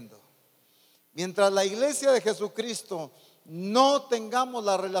transmitiendo. Mientras la iglesia de Jesucristo no tengamos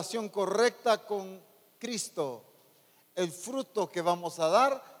la relación correcta con Cristo, el fruto que vamos a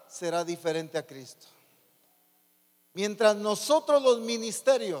dar será diferente a Cristo. Mientras nosotros los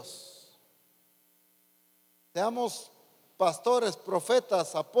ministerios seamos pastores,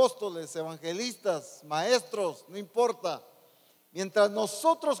 profetas, apóstoles, evangelistas, maestros, no importa. Mientras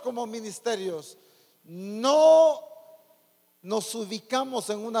nosotros como ministerios no nos ubicamos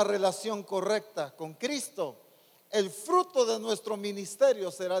en una relación correcta con Cristo, el fruto de nuestro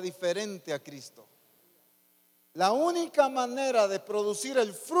ministerio será diferente a Cristo. La única manera de producir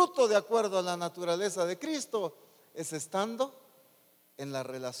el fruto de acuerdo a la naturaleza de Cristo es estando en la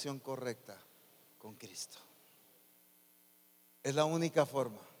relación correcta con Cristo. Es la única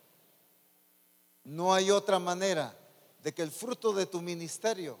forma. No hay otra manera de que el fruto de tu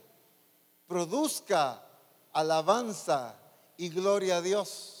ministerio produzca alabanza y gloria a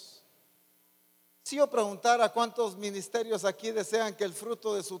Dios. Si yo preguntara cuántos ministerios aquí desean que el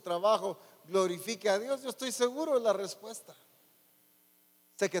fruto de su trabajo glorifique a Dios, yo estoy seguro de la respuesta.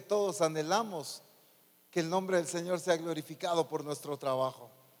 Sé que todos anhelamos que el nombre del Señor sea glorificado por nuestro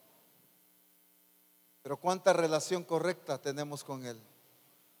trabajo. Pero ¿cuánta relación correcta tenemos con Él?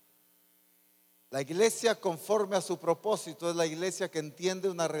 La iglesia conforme a su propósito es la iglesia que entiende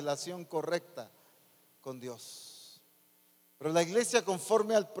una relación correcta con Dios. Pero la iglesia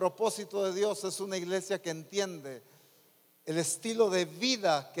conforme al propósito de Dios es una iglesia que entiende el estilo de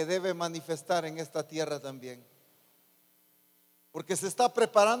vida que debe manifestar en esta tierra también. Porque se está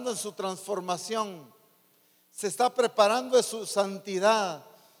preparando en su transformación, se está preparando en su santidad,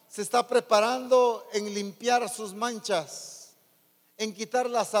 se está preparando en limpiar sus manchas, en quitar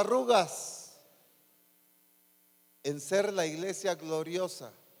las arrugas, en ser la iglesia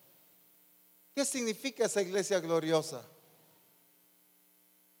gloriosa. ¿Qué significa esa iglesia gloriosa?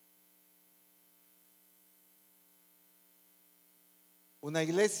 Una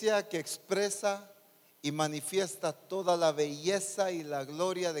iglesia que expresa y manifiesta toda la belleza y la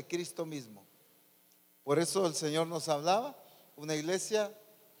gloria de Cristo mismo. Por eso el Señor nos hablaba, una iglesia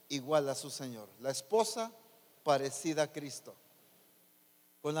igual a su Señor, la esposa parecida a Cristo,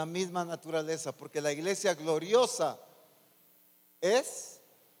 con la misma naturaleza, porque la iglesia gloriosa es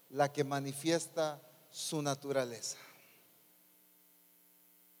la que manifiesta su naturaleza.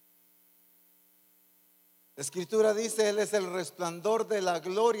 La Escritura dice, Él es el resplandor de la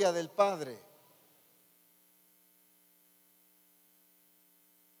gloria del Padre.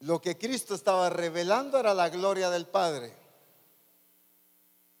 Lo que Cristo estaba revelando era la gloria del Padre.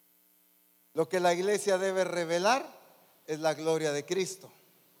 Lo que la iglesia debe revelar es la gloria de Cristo.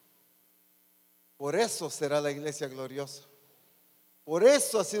 Por eso será la iglesia gloriosa. Por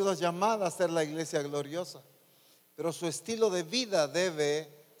eso ha sido llamada a ser la iglesia gloriosa. Pero su estilo de vida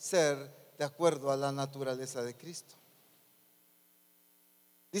debe ser de acuerdo a la naturaleza de Cristo.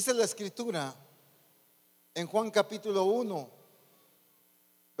 Dice la Escritura en Juan capítulo 1,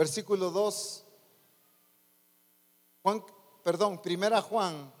 versículo 2. Primera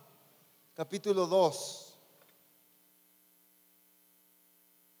Juan capítulo 2.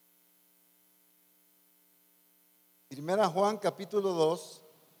 Primera Juan capítulo 2,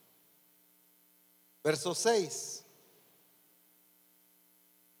 verso 6.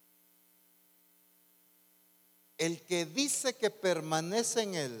 El que dice que permanece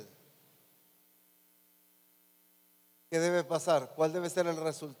en Él, ¿qué debe pasar? ¿Cuál debe ser el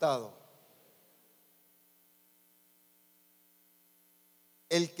resultado?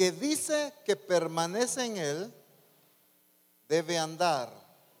 El que dice que permanece en Él debe andar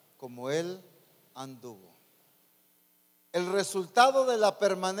como Él anduvo. El resultado de la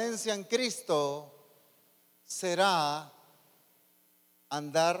permanencia en Cristo será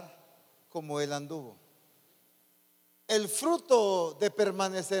andar como Él anduvo. El fruto de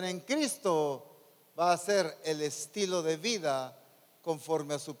permanecer en Cristo va a ser el estilo de vida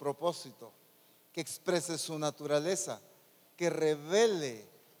conforme a su propósito, que exprese su naturaleza, que revele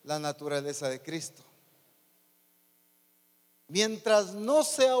la naturaleza de Cristo. Mientras no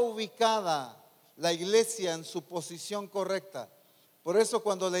sea ubicada la iglesia en su posición correcta, por eso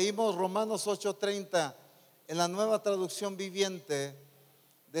cuando leímos Romanos 8:30, en la Nueva Traducción Viviente,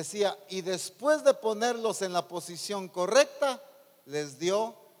 decía: y después de ponerlos en la posición correcta, les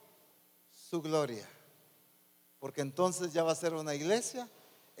dio su gloria. Porque entonces ya va a ser una iglesia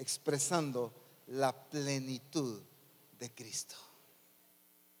expresando la plenitud de Cristo.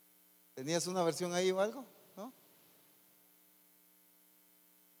 ¿Tenías una versión ahí o algo? ¿No?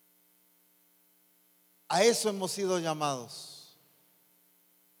 A eso hemos sido llamados,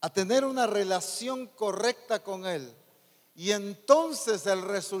 a tener una relación correcta con Él. Y entonces el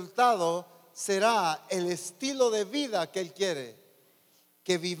resultado será el estilo de vida que Él quiere,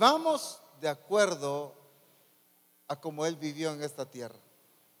 que vivamos de acuerdo a como Él vivió en esta tierra.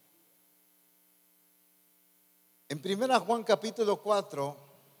 En 1 Juan capítulo 4,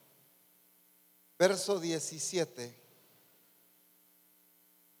 verso 17,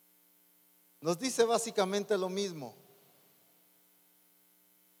 nos dice básicamente lo mismo.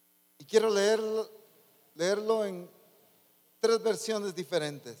 Y quiero leerlo en 3 versiones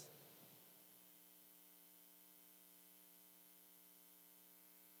diferentes.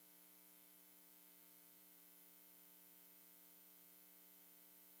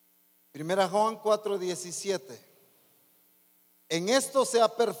 Primera Juan 4:17. En esto se ha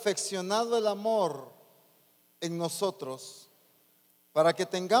perfeccionado el amor en nosotros, para que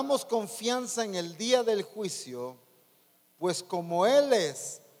tengamos confianza en el día del juicio, pues como Él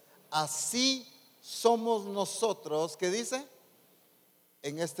es, así somos nosotros. ¿Qué dice?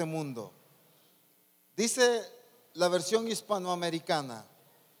 En este mundo. Dice la versión hispanoamericana: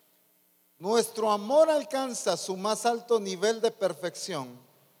 nuestro amor alcanza su más alto nivel de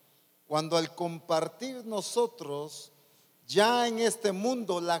perfección cuando al compartir nosotros ya en este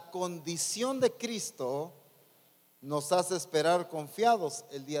mundo la condición de Cristo, nos hace esperar confiados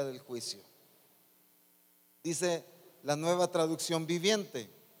el día del juicio. Dice la Nueva Traducción Viviente: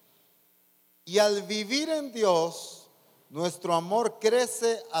 y al vivir en Dios, nuestro amor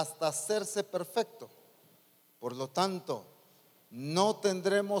crece hasta hacerse perfecto. Por lo tanto, no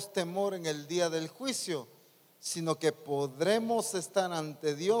tendremos temor en el día del juicio, sino que podremos estar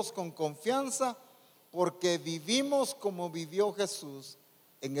ante Dios con confianza, porque vivimos como vivió Jesús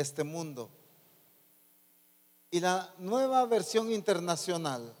en este mundo. Y la Nueva Versión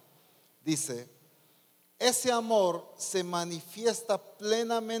Internacional dice: ese amor se manifiesta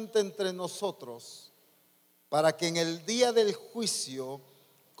plenamente entre nosotros para que en el día del juicio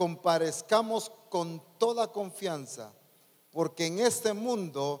comparezcamos con toda confianza, porque en este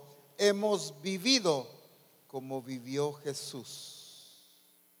mundo hemos vivido como vivió Jesús.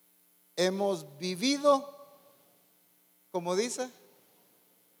 Hemos vivido, como dice,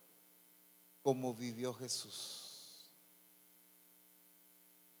 como vivió Jesús.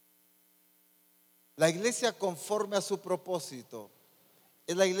 La iglesia conforme a su propósito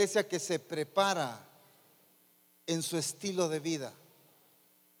es la iglesia que se prepara en su estilo de vida.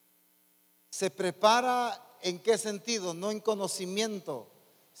 Se prepara ¿en qué sentido? No en conocimiento,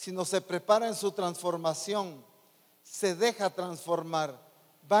 sino se prepara en su transformación. Se deja transformar.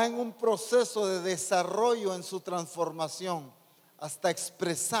 Va en un proceso de desarrollo en su transformación hasta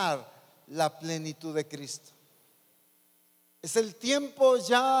expresar la plenitud de Cristo. Es el tiempo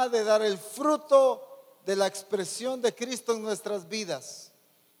ya de dar el fruto de la expresión de Cristo en nuestras vidas,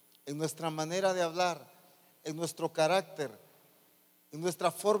 en nuestra manera de hablar, en nuestro carácter, en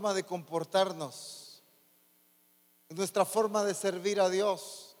nuestra forma de comportarnos, en nuestra forma de servir a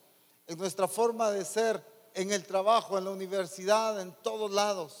Dios, en nuestra forma de ser en el trabajo, en la universidad, en todos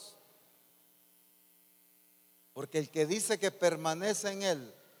lados. Porque el que dice que permanece en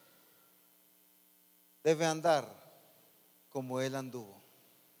Él debe andar como Él anduvo.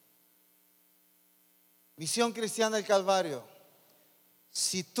 Misión Cristiana El Calvario,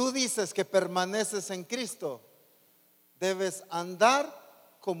 si tú dices que permaneces en Cristo, debes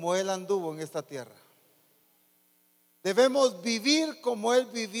andar como Él anduvo en esta tierra. Debemos vivir como Él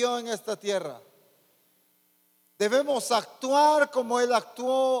vivió en esta tierra. Debemos actuar como Él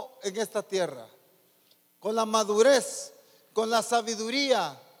actuó en esta tierra, con la madurez, con la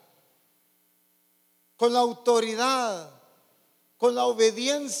sabiduría, con la autoridad, con la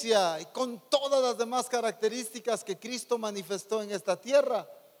obediencia y con todas las demás características que Cristo manifestó en esta tierra.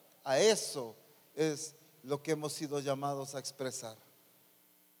 A eso es lo que hemos sido llamados a expresar.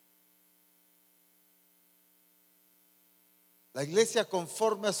 La iglesia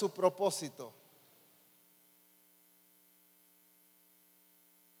conforme a su propósito,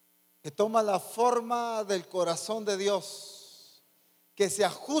 que toma la forma del corazón de Dios, que se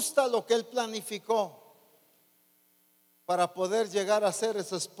ajusta a lo que Él planificó para poder llegar a ser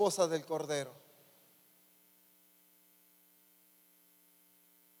esa esposa del Cordero.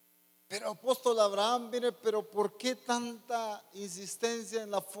 Pero apóstol Abraham, mire, pero ¿por qué tanta insistencia en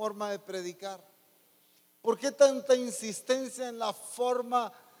la forma de predicar? ¿Por qué tanta insistencia en la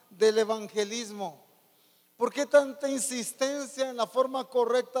forma del evangelismo? ¿Por qué tanta insistencia en la forma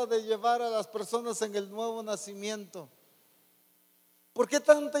correcta de llevar a las personas en el nuevo nacimiento? ¿Por qué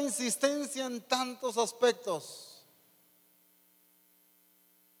tanta insistencia en tantos aspectos?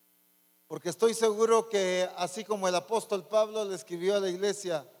 Porque estoy seguro que así como el apóstol Pablo le escribió a la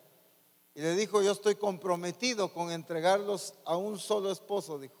iglesia y le dijo: yo estoy comprometido con entregarlos a un solo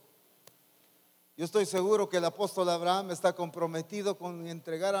esposo, dijo. Yo estoy seguro que el apóstol Abraham está comprometido con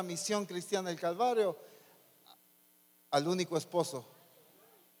entregar a Misión Cristiana El Calvario al único esposo,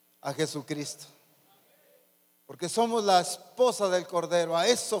 a Jesucristo. Porque somos la esposa del Cordero, a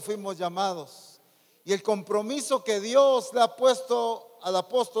eso fuimos llamados. Y el compromiso que Dios le ha puesto al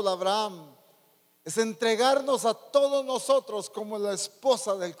apóstol Abraham es entregarnos a todos nosotros como la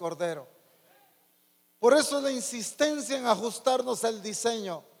esposa del Cordero. Por eso es la insistencia en ajustarnos al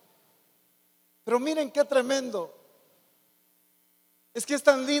diseño. Pero miren qué tremendo. Es que es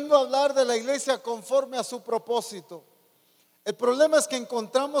tan lindo hablar de la iglesia conforme a su propósito. El problema es que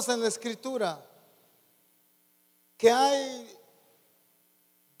encontramos en la escritura que hay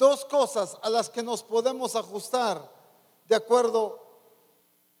dos cosas a las que nos podemos ajustar de acuerdo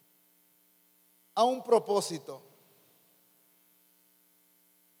a un propósito.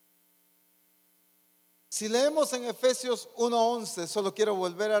 Si leemos en Efesios 1:11, solo quiero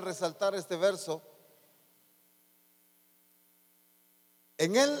volver a resaltar este verso.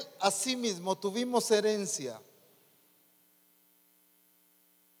 En él asimismo tuvimos herencia,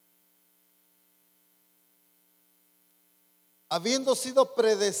 habiendo sido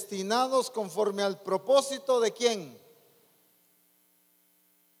predestinados conforme al propósito de ¿quién?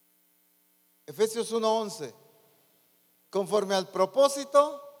 Efesios 1:11. Conforme al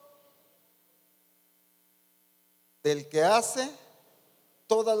propósito del que hace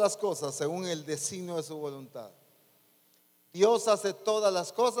todas las cosas según el designio de su voluntad. Dios hace todas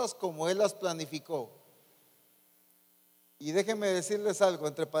las cosas como Él las planificó. Y déjenme decirles algo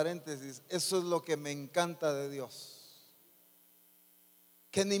entre paréntesis, eso es lo que me encanta de Dios.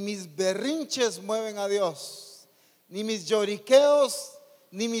 Que ni mis berrinches mueven a Dios, ni mis lloriqueos,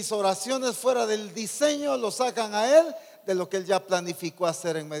 ni mis oraciones fuera del diseño lo sacan a Él de lo que Él ya planificó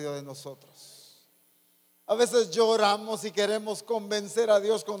hacer en medio de nosotros. A veces lloramos y queremos convencer a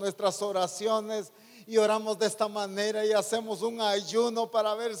Dios con nuestras oraciones y oramos de esta manera y hacemos un ayuno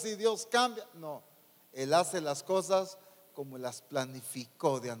para ver si Dios cambia. No, Él hace las cosas como las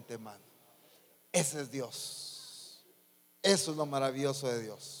planificó de antemano. Ese es Dios. Eso es lo maravilloso de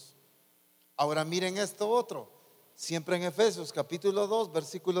Dios. Ahora miren esto otro, siempre en Efesios capítulo 2,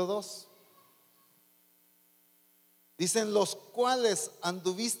 versículo 2. Dicen: los cuales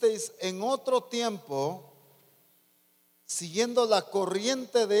anduvisteis en otro tiempo siguiendo la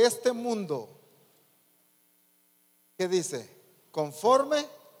corriente de este mundo. ¿Qué dice? Conforme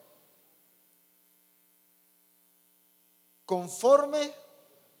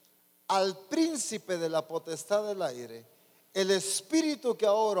al príncipe de la potestad del aire, el espíritu que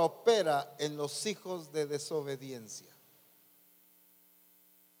ahora opera en los hijos de desobediencia.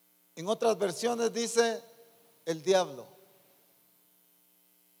 En otras versiones dice el diablo.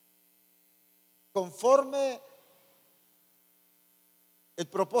 Conforme el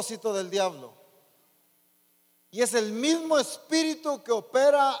propósito del diablo. Y es el mismo espíritu que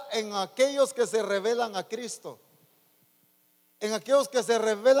opera en aquellos que se rebelan a Cristo, en aquellos que se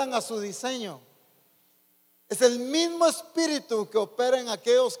rebelan a su diseño. Es el mismo espíritu que opera en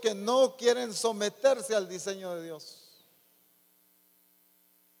aquellos que no quieren someterse al diseño de Dios.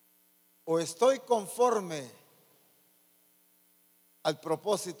 O estoy conforme al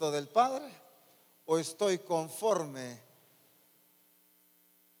propósito del Padre, o estoy conforme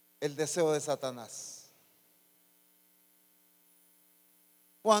el deseo de Satanás.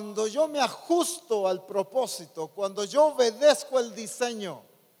 Cuando yo me ajusto al propósito, cuando yo obedezco el diseño,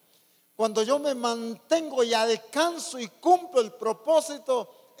 cuando yo me mantengo y alcanzo y cumplo el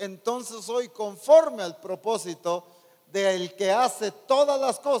propósito, entonces soy conforme al propósito del que hace todas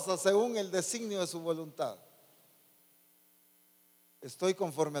las cosas según el designio de su voluntad. Estoy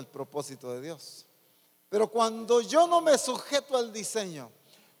conforme al propósito de Dios. Pero cuando yo no me sujeto al diseño,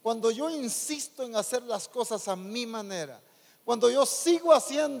 cuando yo insisto en hacer las cosas a mi manera, cuando yo sigo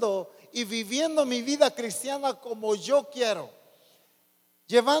haciendo y viviendo mi vida cristiana como yo quiero,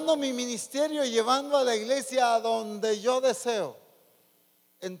 llevando mi ministerio y llevando a la iglesia a donde yo deseo,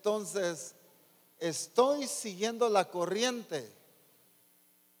 entonces estoy siguiendo la corriente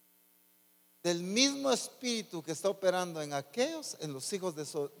del mismo espíritu que está operando en aquellos, en los hijos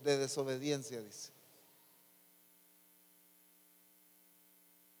de desobediencia, dice.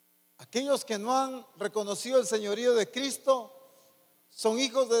 Aquellos que no han reconocido el señorío de Cristo son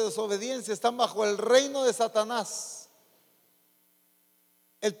hijos de desobediencia, están bajo el reino de Satanás.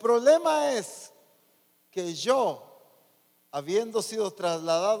 El problema es que yo, habiendo sido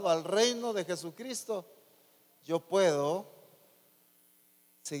trasladado al reino de Jesucristo, yo puedo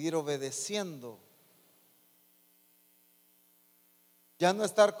seguir obedeciendo. Ya no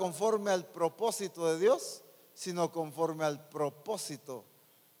estar conforme al propósito de Dios, sino conforme al propósito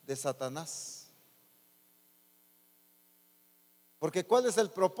de Satanás. Porque ¿cuál es el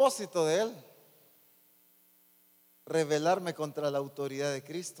propósito de él? Rebelarme contra la autoridad de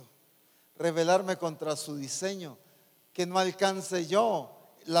Cristo, rebelarme contra su diseño, que no alcance yo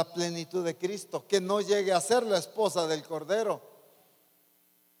la plenitud de Cristo, que no llegue a ser la esposa del Cordero.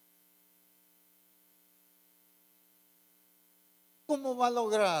 ¿Cómo va a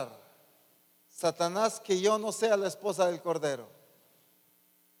lograr Satanás que yo no sea la esposa del Cordero?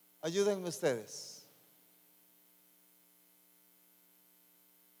 Ayúdenme ustedes.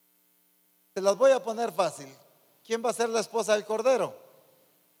 Se las voy a poner fácil. ¿Quién va a ser la esposa del Cordero?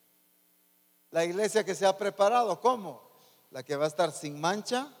 La iglesia que se ha preparado. ¿Cómo? La que va a estar sin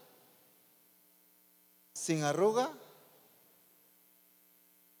mancha, sin arruga.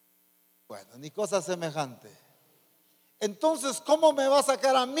 Bueno, ni cosa semejante. Entonces, ¿cómo me va a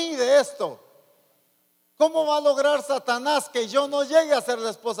sacar a mí de esto? ¿Cómo va a lograr Satanás que yo no llegue a ser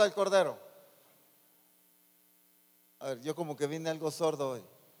la esposa del Cordero? A ver, yo como que vine algo sordo hoy.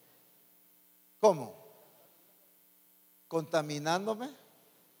 ¿Cómo? Contaminándome,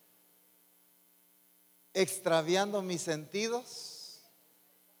 extraviando mis sentidos,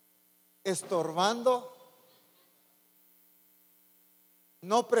 estorbando,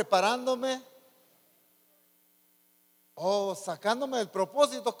 no preparándome, o sacándome del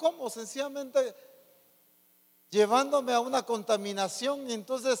propósito. ¿Cómo? Sencillamente llevándome a una contaminación, y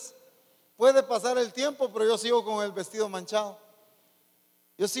entonces puede pasar el tiempo, pero yo sigo con el vestido manchado,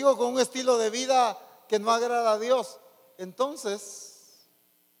 yo sigo con un estilo de vida que no agrada a Dios. Entonces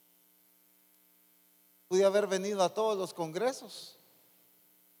pude haber venido a todos los congresos,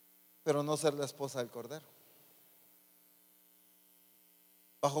 pero no ser la esposa del Cordero.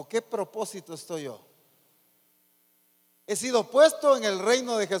 ¿Bajo qué propósito estoy yo? He sido puesto en el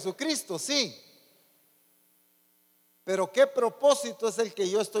reino de Jesucristo, sí, pero ¿qué propósito es el que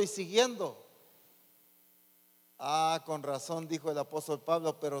yo estoy siguiendo? Con razón dijo el apóstol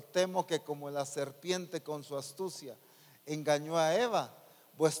Pablo, pero temo que como la serpiente con su astucia engañó a Eva,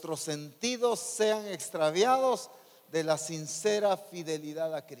 vuestros sentidos sean extraviados de la sincera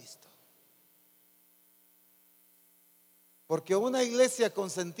fidelidad a Cristo. Porque una iglesia con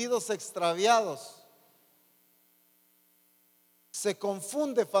sentidos extraviados se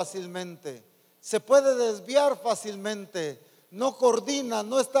confunde fácilmente, se puede desviar fácilmente, no coordina,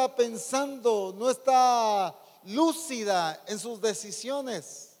 no está pensando, no está lúcida en sus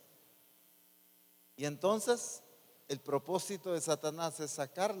decisiones. Y entonces el propósito de Satanás es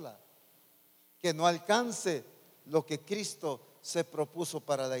sacarla, que no alcance lo que Cristo se propuso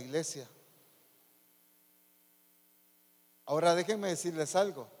para la iglesia. Ahora déjenme decirles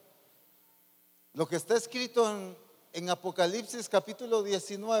algo. Lo que está escrito en Apocalipsis capítulo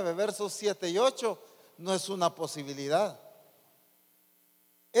 19, versos 7 y 8, no es una posibilidad.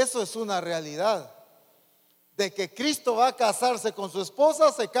 Eso es una realidad. De que Cristo va a casarse con su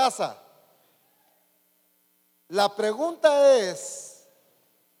esposa, se casa. La pregunta es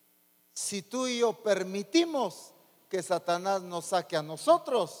si tú y yo permitimos que Satanás nos saque a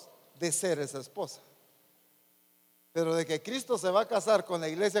nosotros de ser esa esposa. Pero de que Cristo se va a casar con la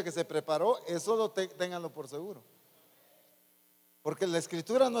iglesia que se preparó, eso ténganlo por seguro. Porque la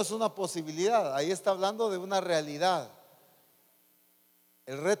escritura no es una posibilidad, ahí está hablando de una realidad.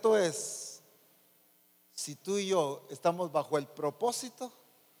 El reto es si tú y yo estamos bajo el propósito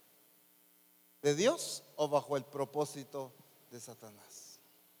de Dios o bajo el propósito de Satanás.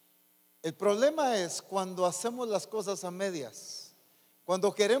 El problema es cuando hacemos las cosas a medias,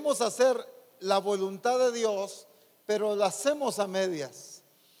 cuando queremos hacer la voluntad de Dios, pero la hacemos a medias.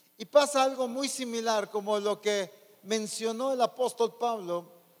 Y pasa algo muy similar como lo que mencionó el apóstol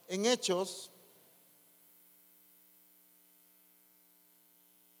Pablo en Hechos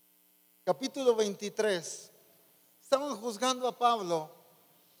capítulo 23. Estaban juzgando a Pablo.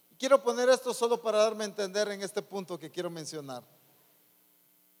 Quiero poner esto solo para darme a entender en este punto que quiero mencionar.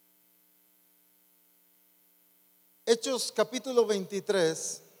 Hechos capítulo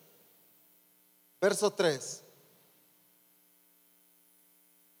 23, verso 3.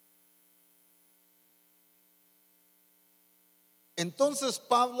 Entonces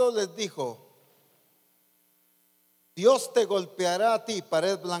Pablo les dijo: Dios te golpeará a ti,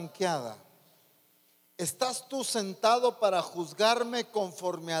 pared blanqueada. ¿Estás tú sentado para juzgarme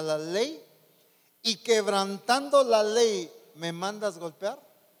conforme a la ley? Y quebrantando la ley, ¿me mandas golpear?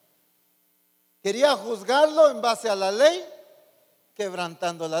 Quería juzgarlo en base a la ley,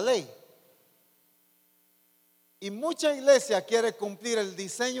 quebrantando la ley. Y mucha iglesia quiere cumplir el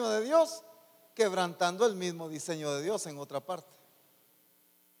diseño de Dios, quebrantando el mismo diseño de Dios en otra parte.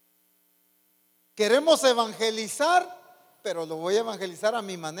 Queremos evangelizar, pero lo voy a evangelizar a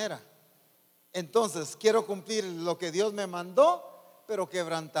mi manera. Entonces quiero cumplir lo que Dios me mandó, pero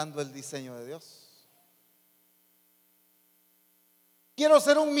quebrantando el diseño de Dios. Quiero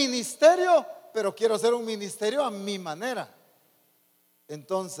ser un ministerio, pero quiero ser un ministerio a mi manera.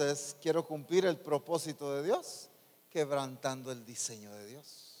 Entonces quiero cumplir el propósito de Dios, quebrantando el diseño de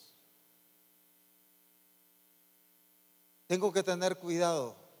Dios. Tengo que tener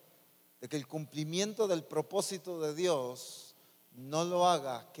cuidado de que el cumplimiento del propósito de Dios no lo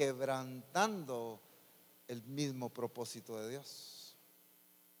haga quebrantando el mismo propósito de Dios,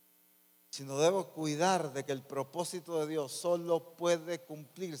 sino debo cuidar de que el propósito de Dios solo puede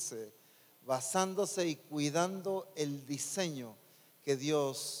cumplirse basándose y cuidando el diseño que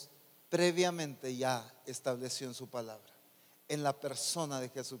Dios previamente ya estableció en su palabra, en la persona de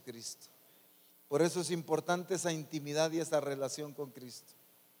Jesucristo. Por eso es importante esa intimidad y esa relación con Cristo,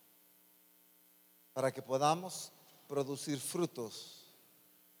 para que podamos producir frutos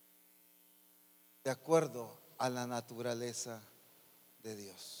de acuerdo a la naturaleza de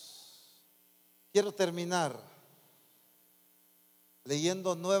Dios. Quiero terminar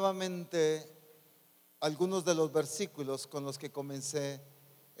leyendo nuevamente algunos de los versículos con los que comencé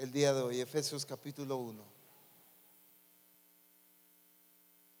el día de hoy. Efesios capítulo 1.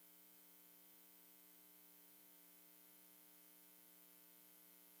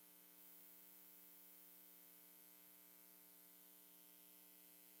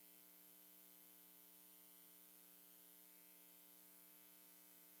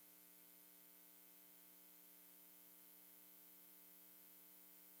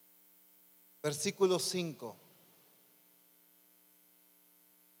 Versículo 5.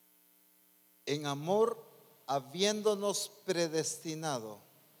 En amor, habiéndonos predestinado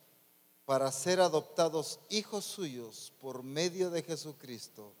para ser adoptados hijos suyos por medio de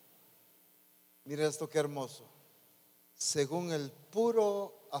Jesucristo. Mira esto qué hermoso. Según el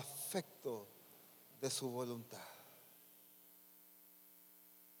puro afecto de su voluntad.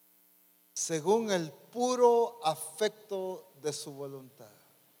 Según el puro afecto de su voluntad.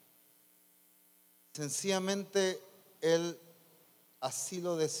 Sencillamente Él así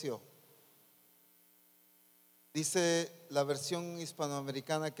lo deseó. Dice la versión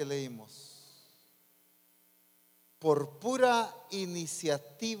hispanoamericana que leímos: por pura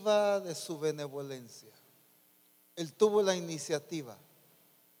iniciativa de su benevolencia. Él tuvo la iniciativa.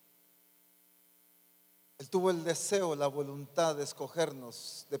 Él tuvo el deseo, la voluntad de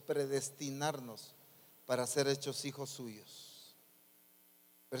escogernos, de predestinarnos para ser hechos hijos suyos.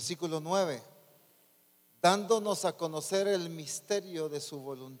 Versículo 9. Dándonos a conocer el misterio de su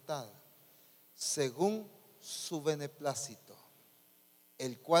voluntad, según su beneplácito,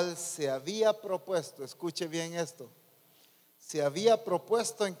 el cual se había propuesto, escuche bien esto, se había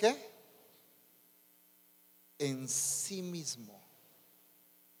propuesto ¿en qué? En sí mismo.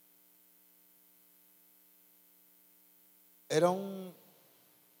 Era un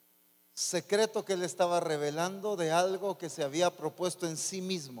secreto que él estaba revelando de algo que se había propuesto en sí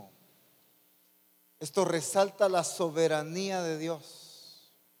mismo. Esto resalta la soberanía de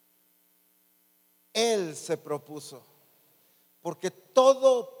Dios. Él se propuso, porque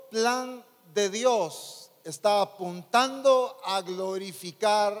todo plan de Dios está apuntando a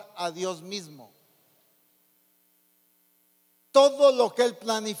glorificar a Dios mismo. Todo lo que Él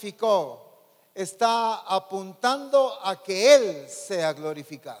planificó está apuntando a que Él sea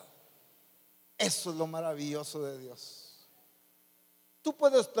glorificado. Eso es lo maravilloso de Dios. Tú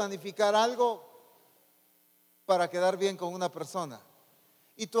puedes planificar algo para quedar bien con una persona,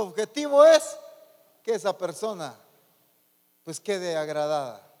 y tu objetivo es que esa persona pues quede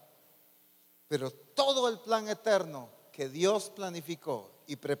agradada. Pero todo el plan eterno que Dios planificó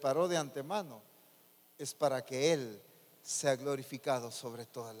y preparó de antemano es para que Él sea glorificado sobre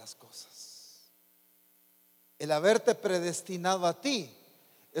todas las cosas. El haberte predestinado a ti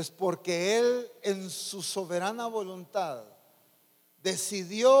es porque Él en su soberana voluntad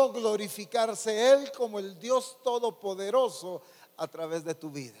decidió glorificarse Él como el Dios todopoderoso a través de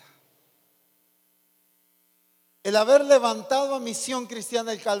tu vida. El haber levantado a Misión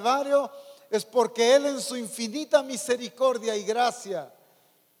Cristiana El Calvario es porque Él en su infinita misericordia y gracia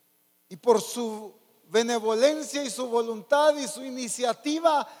y por su benevolencia y su voluntad y su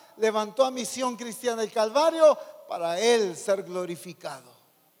iniciativa levantó a Misión Cristiana el Calvario para Él ser glorificado.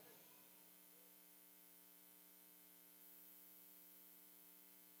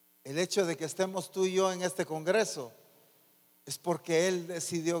 El hecho de que estemos tú y yo en este congreso es porque Él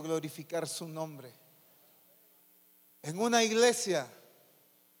decidió glorificar su nombre. En una iglesia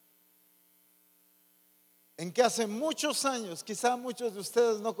en que hace muchos años, quizá muchos de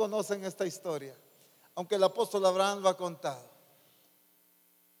ustedes no conocen esta historia, aunque el apóstol Abraham lo ha contado,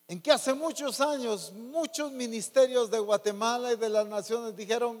 en que hace muchos años muchos ministerios de Guatemala y de las naciones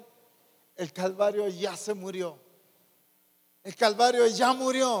dijeron: el Calvario ya se murió, el Calvario ya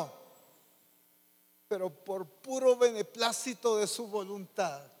murió. Pero por puro beneplácito de su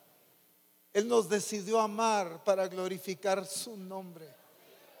voluntad, Él nos decidió amar para glorificar su nombre,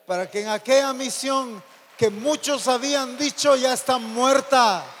 para que en aquella misión que muchos habían dicho ya está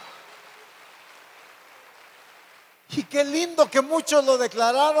muerta. Y qué lindo que muchos lo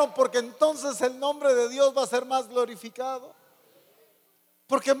declararon, porque entonces el nombre de Dios va a ser más glorificado.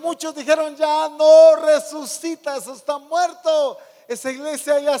 Porque muchos dijeron: ya no resucita, eso está muerto, esa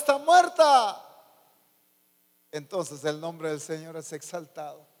iglesia ya está muerta. Entonces el nombre del Señor es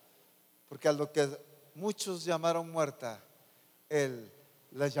exaltado, porque a lo que muchos llamaron muerta, Él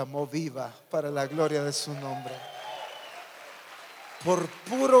la llamó viva para la gloria de su nombre, por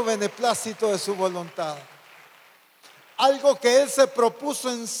puro beneplácito de su voluntad. Algo que Él se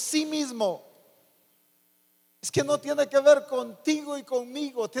propuso en sí mismo. Es que no tiene que ver contigo y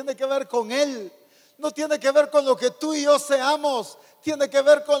conmigo, tiene que ver con Él. No tiene que ver con lo que tú y yo seamos, tiene que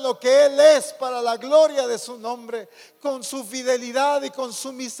ver con lo que Él es para la gloria de su nombre, con su fidelidad y con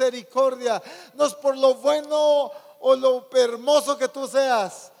su misericordia. No es por lo bueno o lo hermoso que tú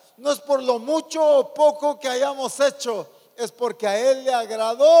seas, no es por lo mucho o poco que hayamos hecho, es porque a Él le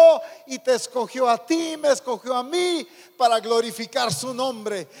agradó y te escogió a ti, me escogió a mí para glorificar su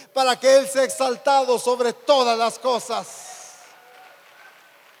nombre, para que Él sea exaltado sobre todas las cosas.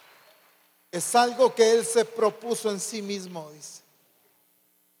 Es algo que Él se propuso en sí mismo, dice.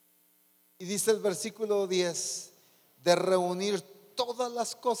 Y dice el versículo 10, de reunir todas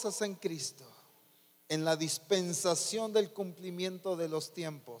las cosas en Cristo, en la dispensación del cumplimiento de los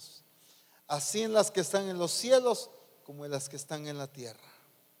tiempos, así en las que están en los cielos como en las que están en la tierra,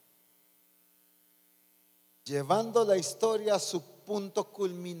 llevando la historia a su punto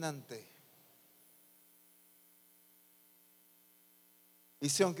culminante.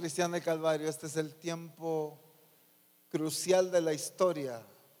 Misión Cristiana del Calvario, este es el tiempo crucial de la historia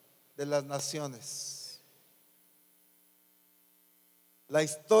de las naciones. La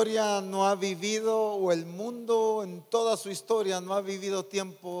historia no ha vivido, o el mundo en toda su historia no ha vivido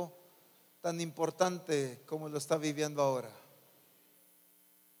tiempo tan importante como lo está viviendo ahora.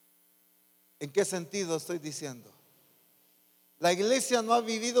 ¿En qué sentido estoy diciendo? La iglesia no ha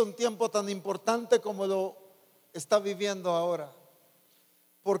vivido un tiempo tan importante como lo está viviendo ahora,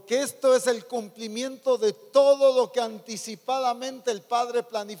 porque esto es el cumplimiento de todo lo que anticipadamente el Padre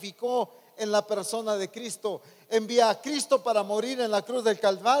planificó en la persona de Cristo. Envía a Cristo para morir en la cruz del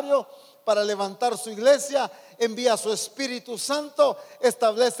Calvario, para levantar su iglesia, envía a su Espíritu Santo,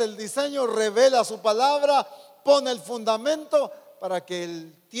 establece el diseño, revela su palabra, pone el fundamento para que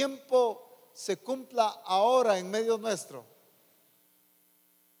el tiempo se cumpla ahora en medio nuestro,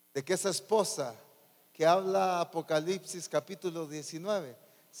 de que esa esposa que habla Apocalipsis capítulo 19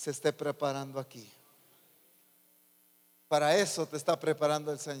 se esté preparando aquí. Para eso te está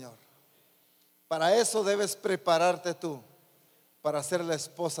preparando el Señor. Para eso debes prepararte tú, para ser la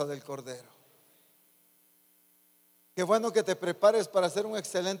esposa del Cordero. Qué bueno que te prepares para ser un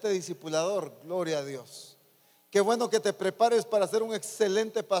excelente discipulador, gloria a Dios. Qué bueno que te prepares para ser un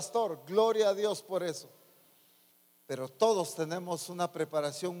excelente pastor, gloria a Dios por eso. Pero todos tenemos una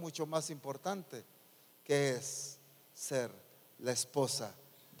preparación mucho más importante, que es ser la esposa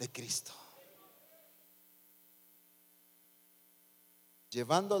de Cristo,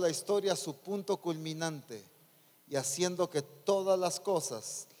 llevando la historia a su punto culminante y haciendo que todas las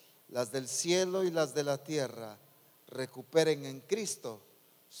cosas, las del cielo y las de la tierra, recuperen en Cristo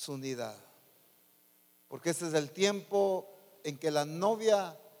su unidad. Porque ese es el tiempo en que la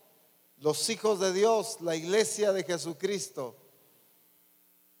novia, los hijos de Dios, la iglesia de Jesucristo,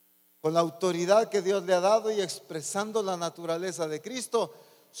 con la autoridad que Dios le ha dado y expresando la naturaleza de Cristo,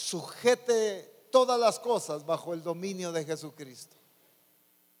 sujete todas las cosas bajo el dominio de Jesucristo.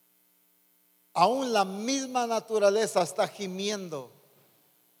 Aún la misma naturaleza está gimiendo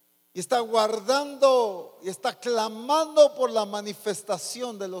y está guardando y está clamando por la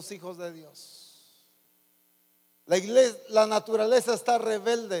manifestación de los hijos de Dios. La naturaleza está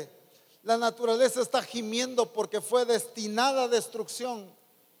rebelde, la naturaleza está gimiendo porque fue destinada a destrucción,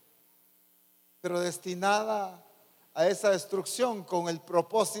 pero destinada a esa destrucción con el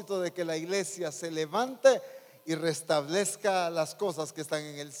propósito de que la iglesia se levante y restablezca las cosas que están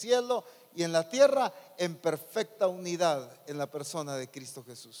en el cielo y en la tierra en perfecta unidad en la persona de Cristo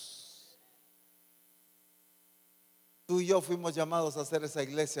Jesús. Tú y yo fuimos llamados a hacer esa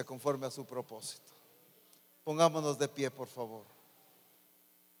iglesia conforme a su propósito. Pongámonos de pie, por favor.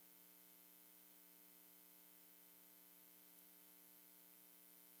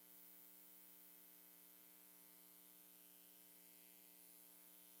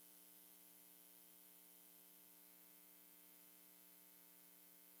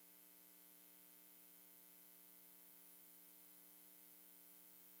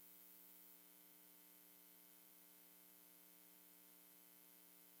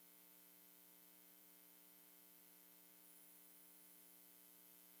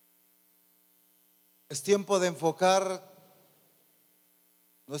 Es tiempo de enfocar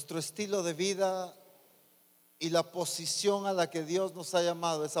nuestro estilo de vida y la posición a la que Dios nos ha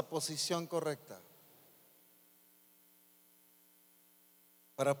llamado, esa posición correcta,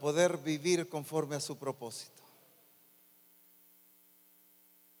 para poder vivir conforme a su propósito,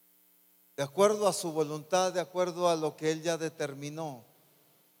 de acuerdo a su voluntad, de acuerdo a lo que Él ya determinó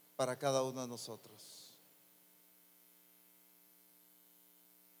para cada uno de nosotros.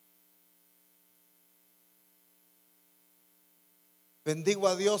 Bendigo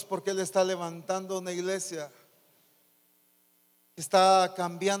a Dios porque Él está levantando una iglesia que está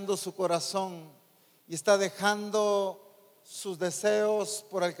cambiando su corazón y está dejando sus deseos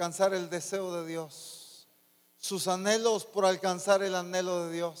por alcanzar el deseo de Dios, sus anhelos por alcanzar el anhelo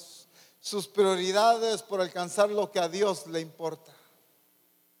de Dios, sus prioridades por alcanzar lo que a Dios le importa.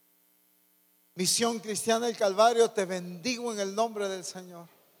 Misión Cristiana El Calvario, te bendigo en el nombre del Señor,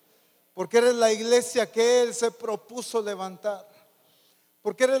 porque eres la iglesia que Él se propuso levantar,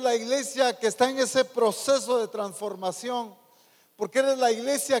 porque eres la iglesia que está en ese proceso de transformación, porque eres la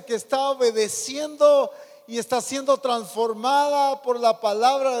iglesia que está obedeciendo y está siendo transformada por la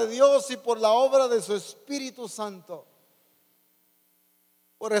palabra de Dios y por la obra de su Espíritu Santo.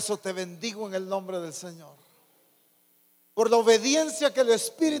 Por eso te bendigo en el nombre del Señor, por la obediencia que el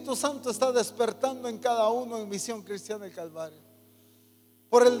Espíritu Santo está despertando en cada uno en Misión Cristiana El Calvario,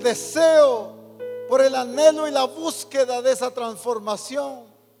 por el deseo, por el anhelo y la búsqueda de esa transformación,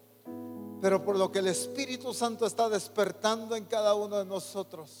 pero por lo que el Espíritu Santo está despertando en cada uno de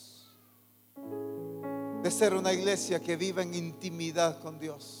nosotros, de ser una iglesia que viva en intimidad con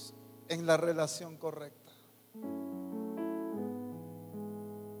Dios, en la relación correcta.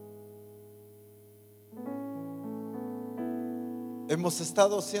 Hemos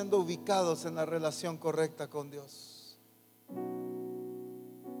estado siendo ubicados en la relación correcta con Dios,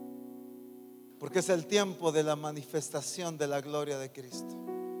 porque es el tiempo de la manifestación de la gloria de Cristo.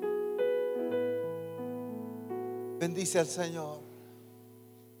 Bendice al Señor,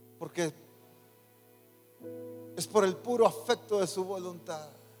 porque es por el puro afecto de su voluntad,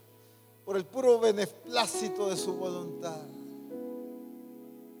 por el puro beneplácito de su voluntad,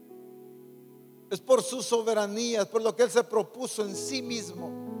 es por su soberanía, es por lo que Él se propuso en sí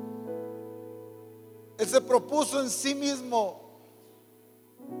mismo. Él se propuso en sí mismo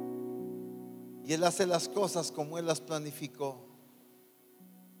y Él hace las cosas como Él las planificó.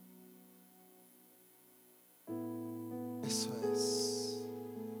 Eso es.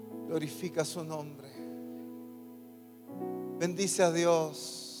 Glorifica su nombre. Bendice a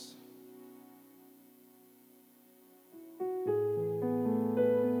Dios.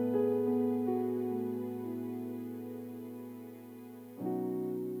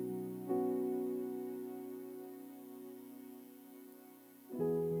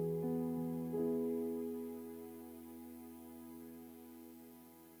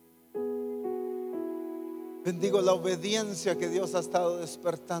 Bendigo la obediencia que Dios ha estado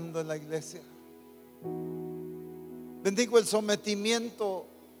despertando en la iglesia. Bendigo el sometimiento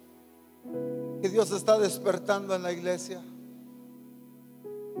que Dios está despertando en la iglesia.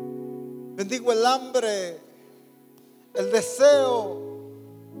 Bendigo el hambre, el deseo,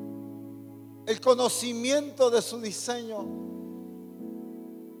 el conocimiento de su diseño,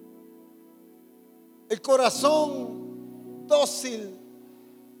 el corazón dócil,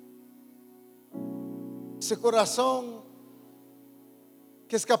 ese corazón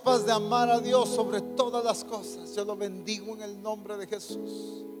que es capaz de amar a Dios sobre todas las cosas. Yo lo bendigo en el nombre de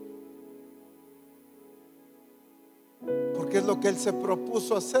Jesús. Porque es lo que Él se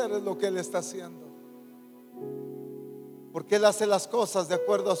propuso hacer, es lo que Él está haciendo. Porque Él hace las cosas de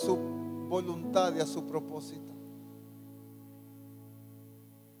acuerdo a su voluntad y a su propósito,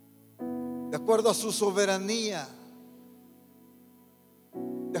 de acuerdo a su soberanía,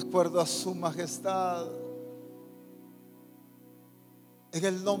 de acuerdo a su majestad. En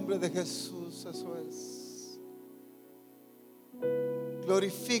el nombre de Jesús, eso es.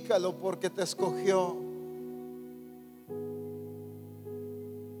 Glorifícalo porque te escogió.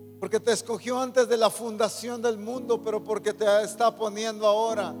 Porque te escogió antes de la fundación del mundo, pero porque te está poniendo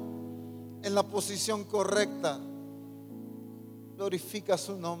ahora en la posición correcta. Glorifica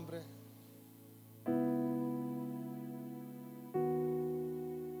su nombre.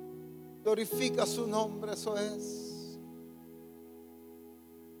 Glorifica su nombre, eso es.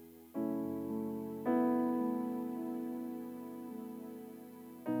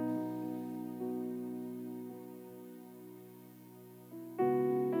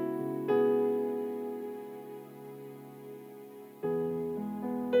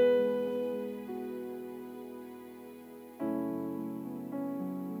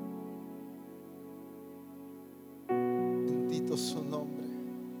 Bendito su nombre.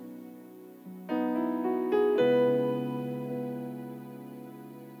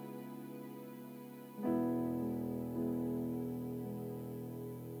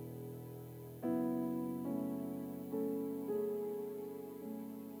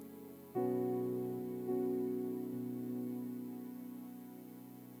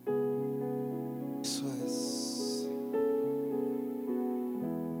 Eso es.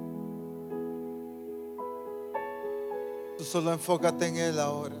 Tú solo enfócate en Él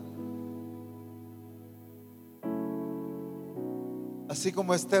ahora. Así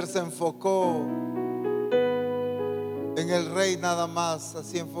como Esther se enfocó en el Rey nada más,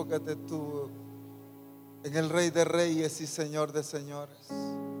 así enfócate tú en el Rey de Reyes y Señor de Señores.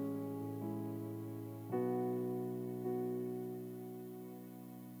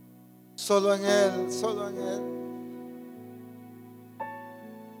 Solo en Él, solo en Él.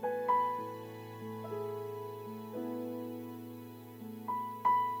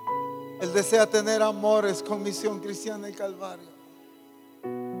 Él desea tener amores con Misión Cristiana El Calvario.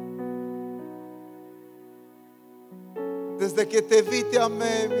 Desde que te vi te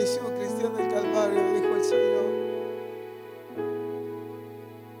amé, Misión Cristiana El Calvario, dijo el Señor.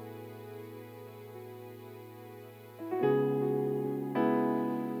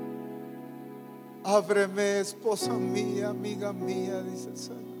 Ábreme, esposa mía, amiga mía, dice el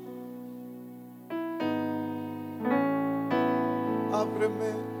Señor.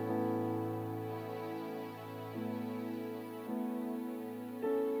 Ábreme.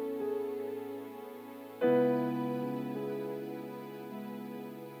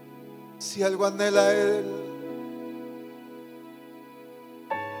 Si algo anhela Él,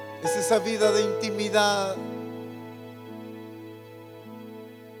 es esa vida de intimidad,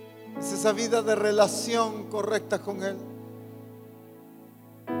 es esa vida de relación correcta con Él.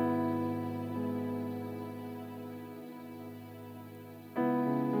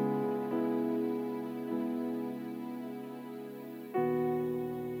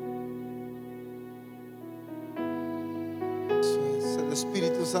 El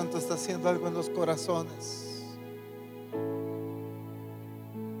Espíritu Santo está haciendo algo en los corazones.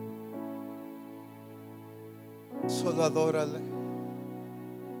 Solo adórale.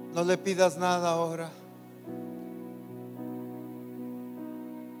 No le pidas nada ahora.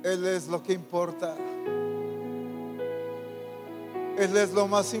 Él es lo que importa. Él es lo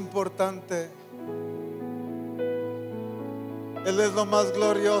más importante. Él es lo más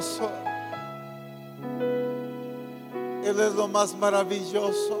glorioso. Él es lo más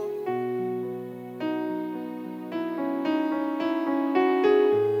maravilloso.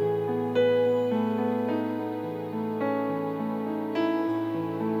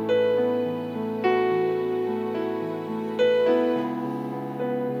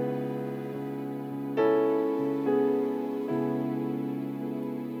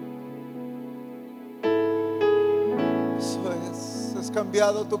 Eso es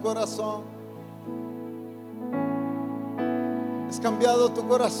cambiado tu corazón. Cambiado tu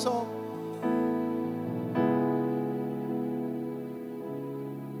corazón.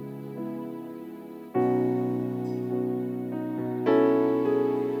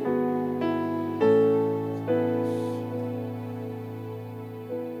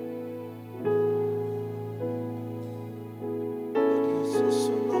 Glorioso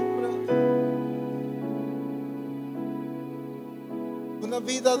su nombre. Una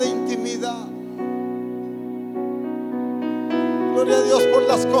vida de intimidad. Gloria a Dios por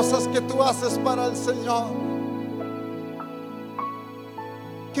las cosas que tú haces para el Señor.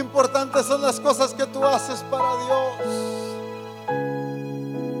 Qué importantes son las cosas que tú haces para Dios.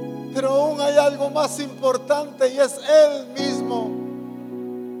 Pero aún hay algo más importante y es Él mismo.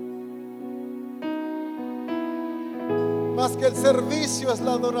 Más que el servicio es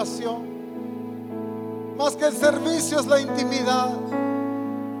la adoración. Más que el servicio es la intimidad.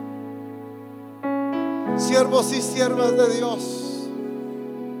 Siervos y siervas de Dios,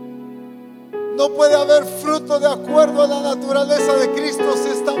 no puede haber fruto de acuerdo a la naturaleza de Cristo si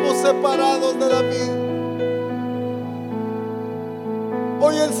estamos separados de la vid.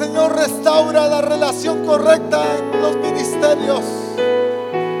 Hoy el Señor restaura la relación correcta en los ministerios.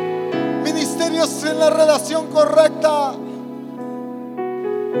 Ministerios en la relación correcta.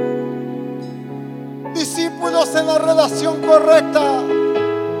 Discípulos en la relación correcta.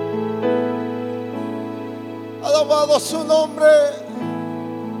 Alabado su nombre.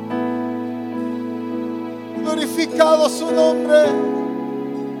 Glorificado su nombre.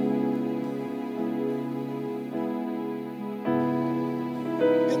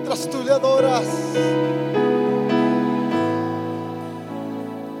 Mientras tú le adoras,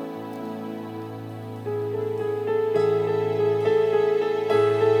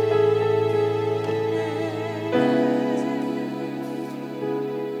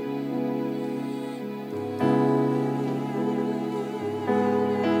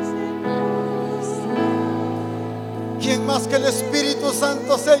 ¿quién más que el Espíritu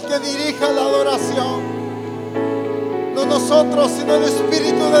Santo es el que dirija la adoración? No nosotros, sino el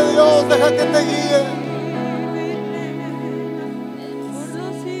Espíritu de Dios. Deja que te guíe.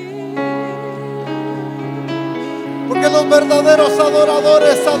 Porque los verdaderos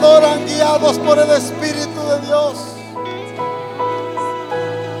adoradores adoran guiados por el Espíritu de Dios.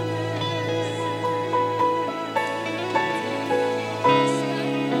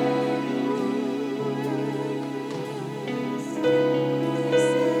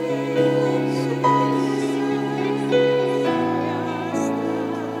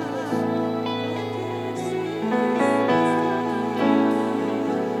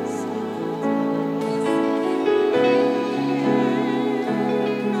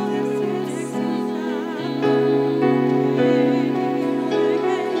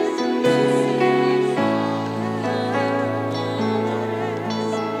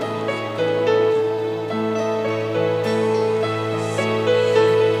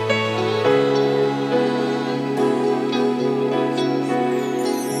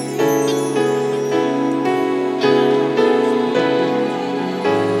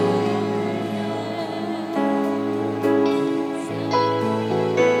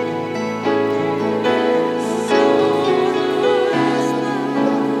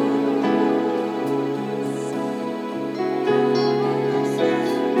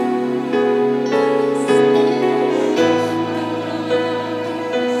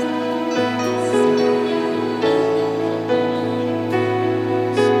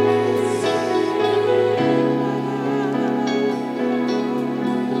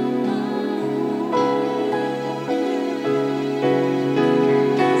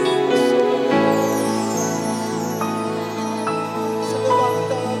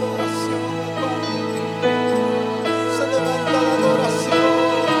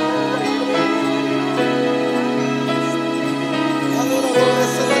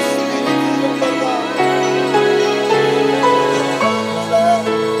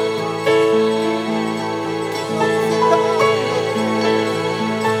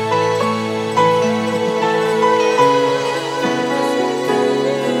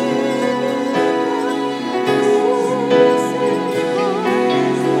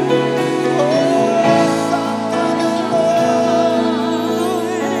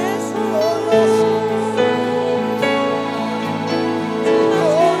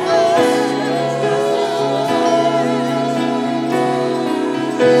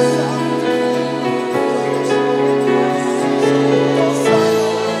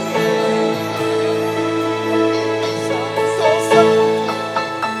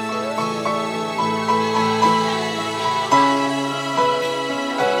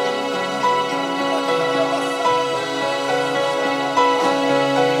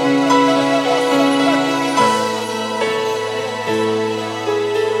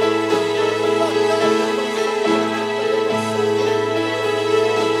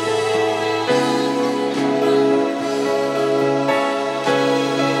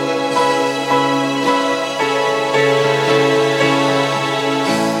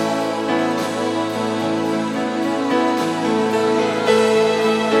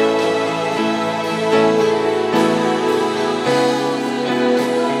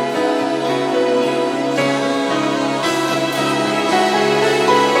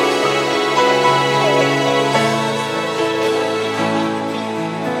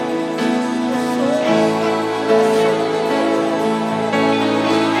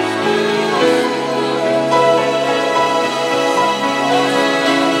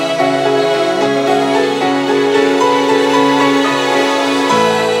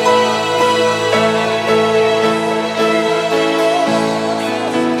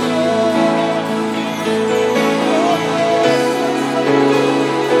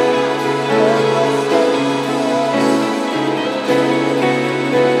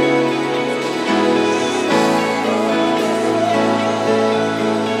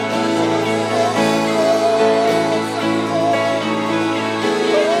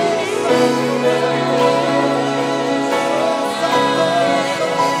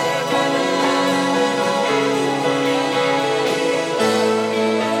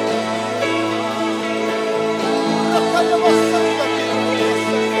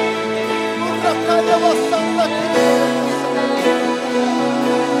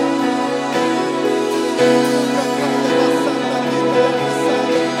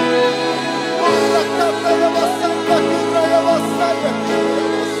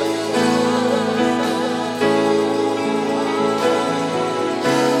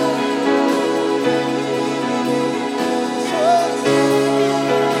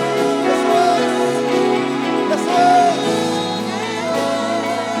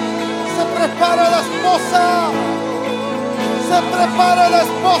 prepara la esposa. Se prepara la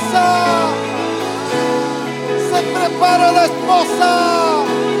esposa. Se prepara la esposa.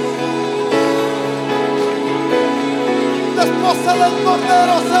 La esposa del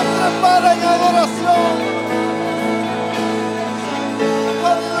Cordero se prepara en adoración.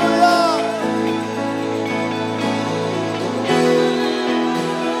 Aleluya.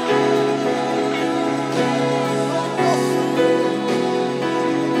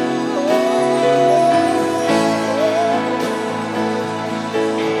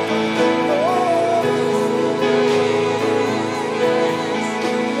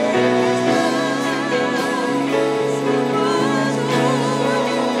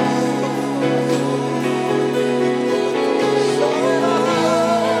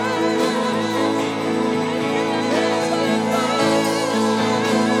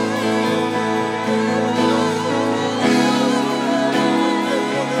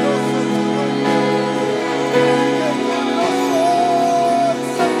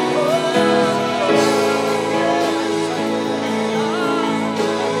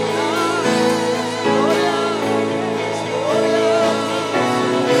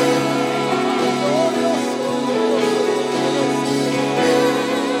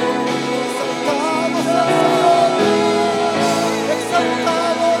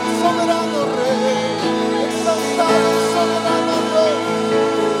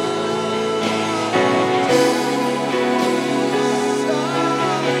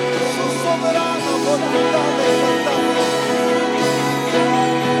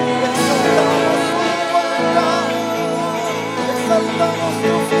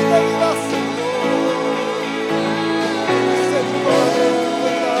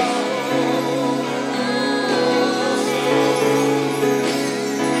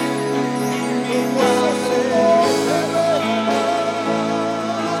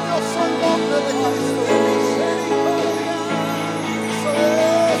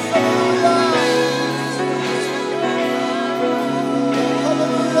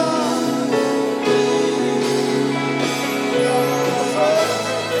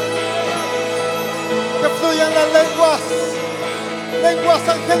 Lenguas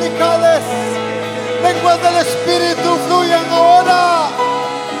angelicales, lenguas del Espíritu fluyan ahora.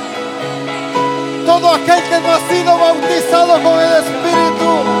 Todo aquel que no ha sido bautizado con el Espíritu,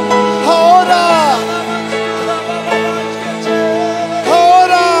 ahora,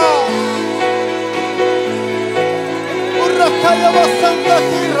 ahora. Urracaya basanda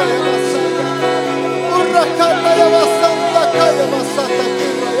kirra ya basanda. Urracaya ya basanda kaya basanda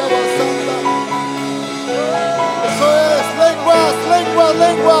kirra ya basanda. Eso es, lenguas, lenguas,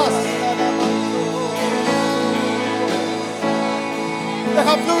 lenguas.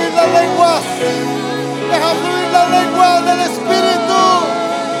 Deja fluir las lenguas. Deja fluir las lenguas del Espíritu.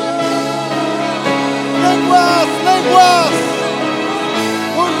 Lenguas, lenguas.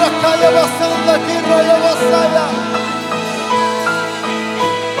 Urracaya basanda kirra ya basanda.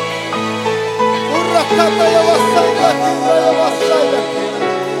 Urracaya ya basanda kirra ya basanda.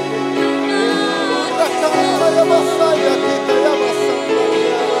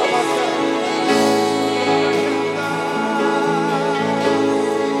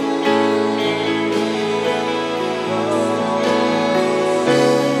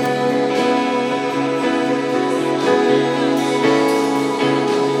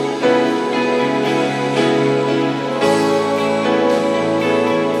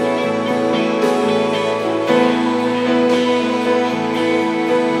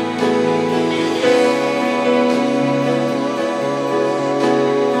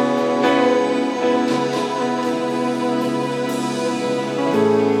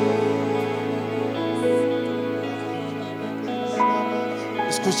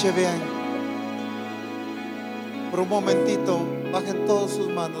 Escuche bien. Por un momentito, bajen todas sus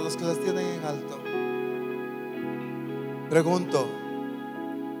manos, los que las tienen en alto. Pregunto,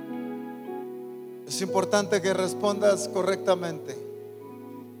 es importante que respondas correctamente.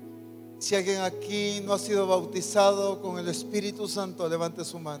 Si alguien aquí no ha sido bautizado con el Espíritu Santo, levante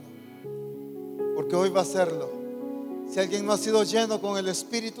su mano, porque hoy va a hacerlo. Si alguien no ha sido lleno con el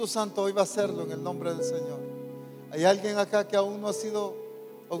Espíritu Santo, hoy va a hacerlo en el nombre del Señor. ¿Hay alguien acá que aún no ha sido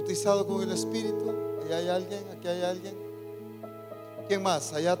bautizado con el Espíritu? Allá hay alguien, aquí hay alguien. ¿Quién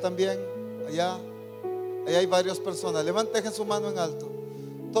más? Allá también, allá hay varias personas. Levanten su mano en alto.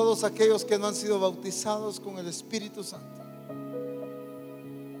 Todos aquellos que no han sido bautizados con el Espíritu Santo.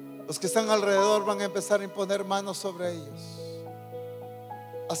 Los que están alrededor van a empezar a imponer manos sobre ellos.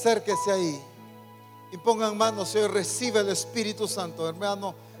 Acérquese ahí y pongan manos. Hoy recibe el Espíritu Santo,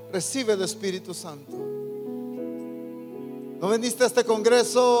 hermano. Recibe el Espíritu Santo. No viniste a este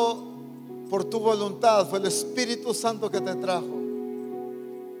congreso por tu voluntad, fue el Espíritu Santo que te trajo.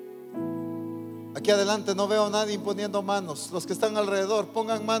 Aquí adelante no veo a nadie imponiendo manos. Los que están alrededor,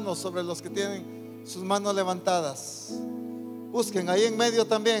 pongan manos sobre los que tienen sus manos levantadas. Busquen ahí en medio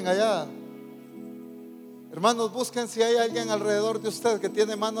también, allá. Hermanos, busquen si hay alguien alrededor de usted que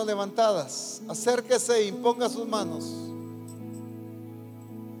tiene manos levantadas. Acérquese e imponga sus manos.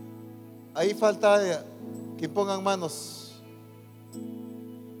 Ahí falta que impongan manos.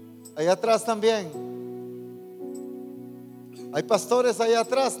 Allá atrás también. Hay pastores allá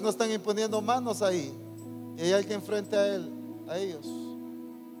atrás, no están imponiendo manos ahí. Y hay alguien frente a él, a ellos.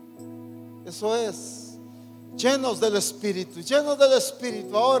 Eso es. Llenos del Espíritu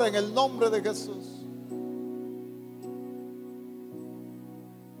ahora en el nombre de Jesús.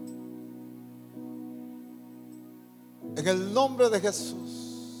 En el nombre de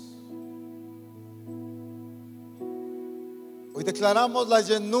Jesús. Hoy declaramos la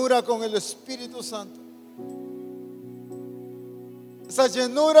llenura con el Espíritu Santo. Esa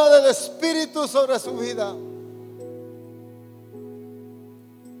llenura del Espíritu sobre su vida.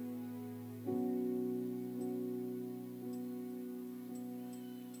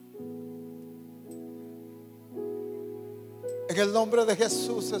 En el nombre de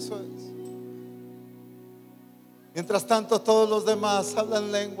Jesús, eso es. Mientras tanto, todos los demás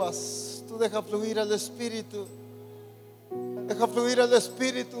hablan lenguas. Tú deja fluir el Espíritu. Deja fluir el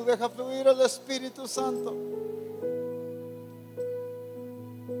Espíritu. Deja fluir el Espíritu Santo.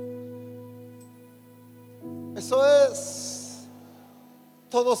 Eso es.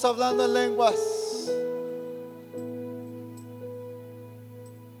 Todos hablando en lenguas.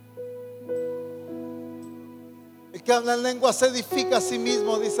 El que habla en lenguas se edifica a sí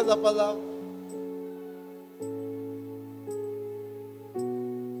mismo, dice la palabra.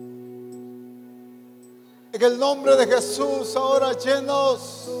 En el nombre de Jesús, ahora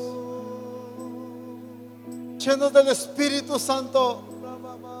llenos del Espíritu Santo.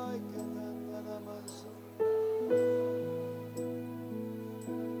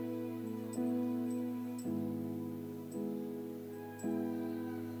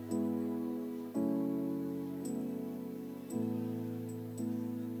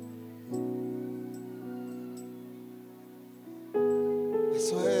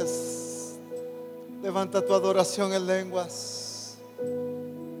 Eso es. Levanta tu adoración en lenguas.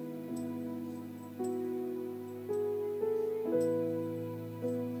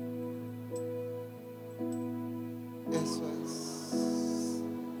 Eso es.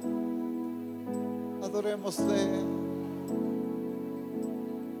 Adorémosle.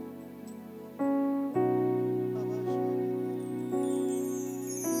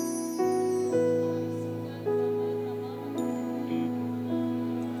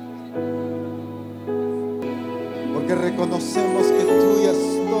 Reconocemos que tuya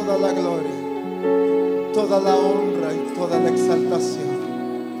es toda la gloria, toda la honra y toda la exaltación.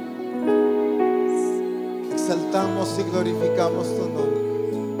 Exaltamos y glorificamos tu nombre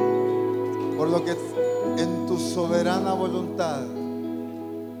por lo que en tu soberana voluntad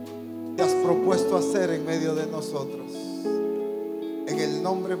te has propuesto hacer en medio de nosotros. En el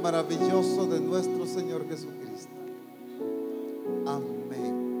nombre maravilloso de nuestro Señor Jesucristo.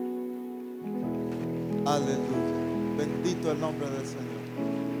 Amén. Aleluya. Bendito el nombre del Señor.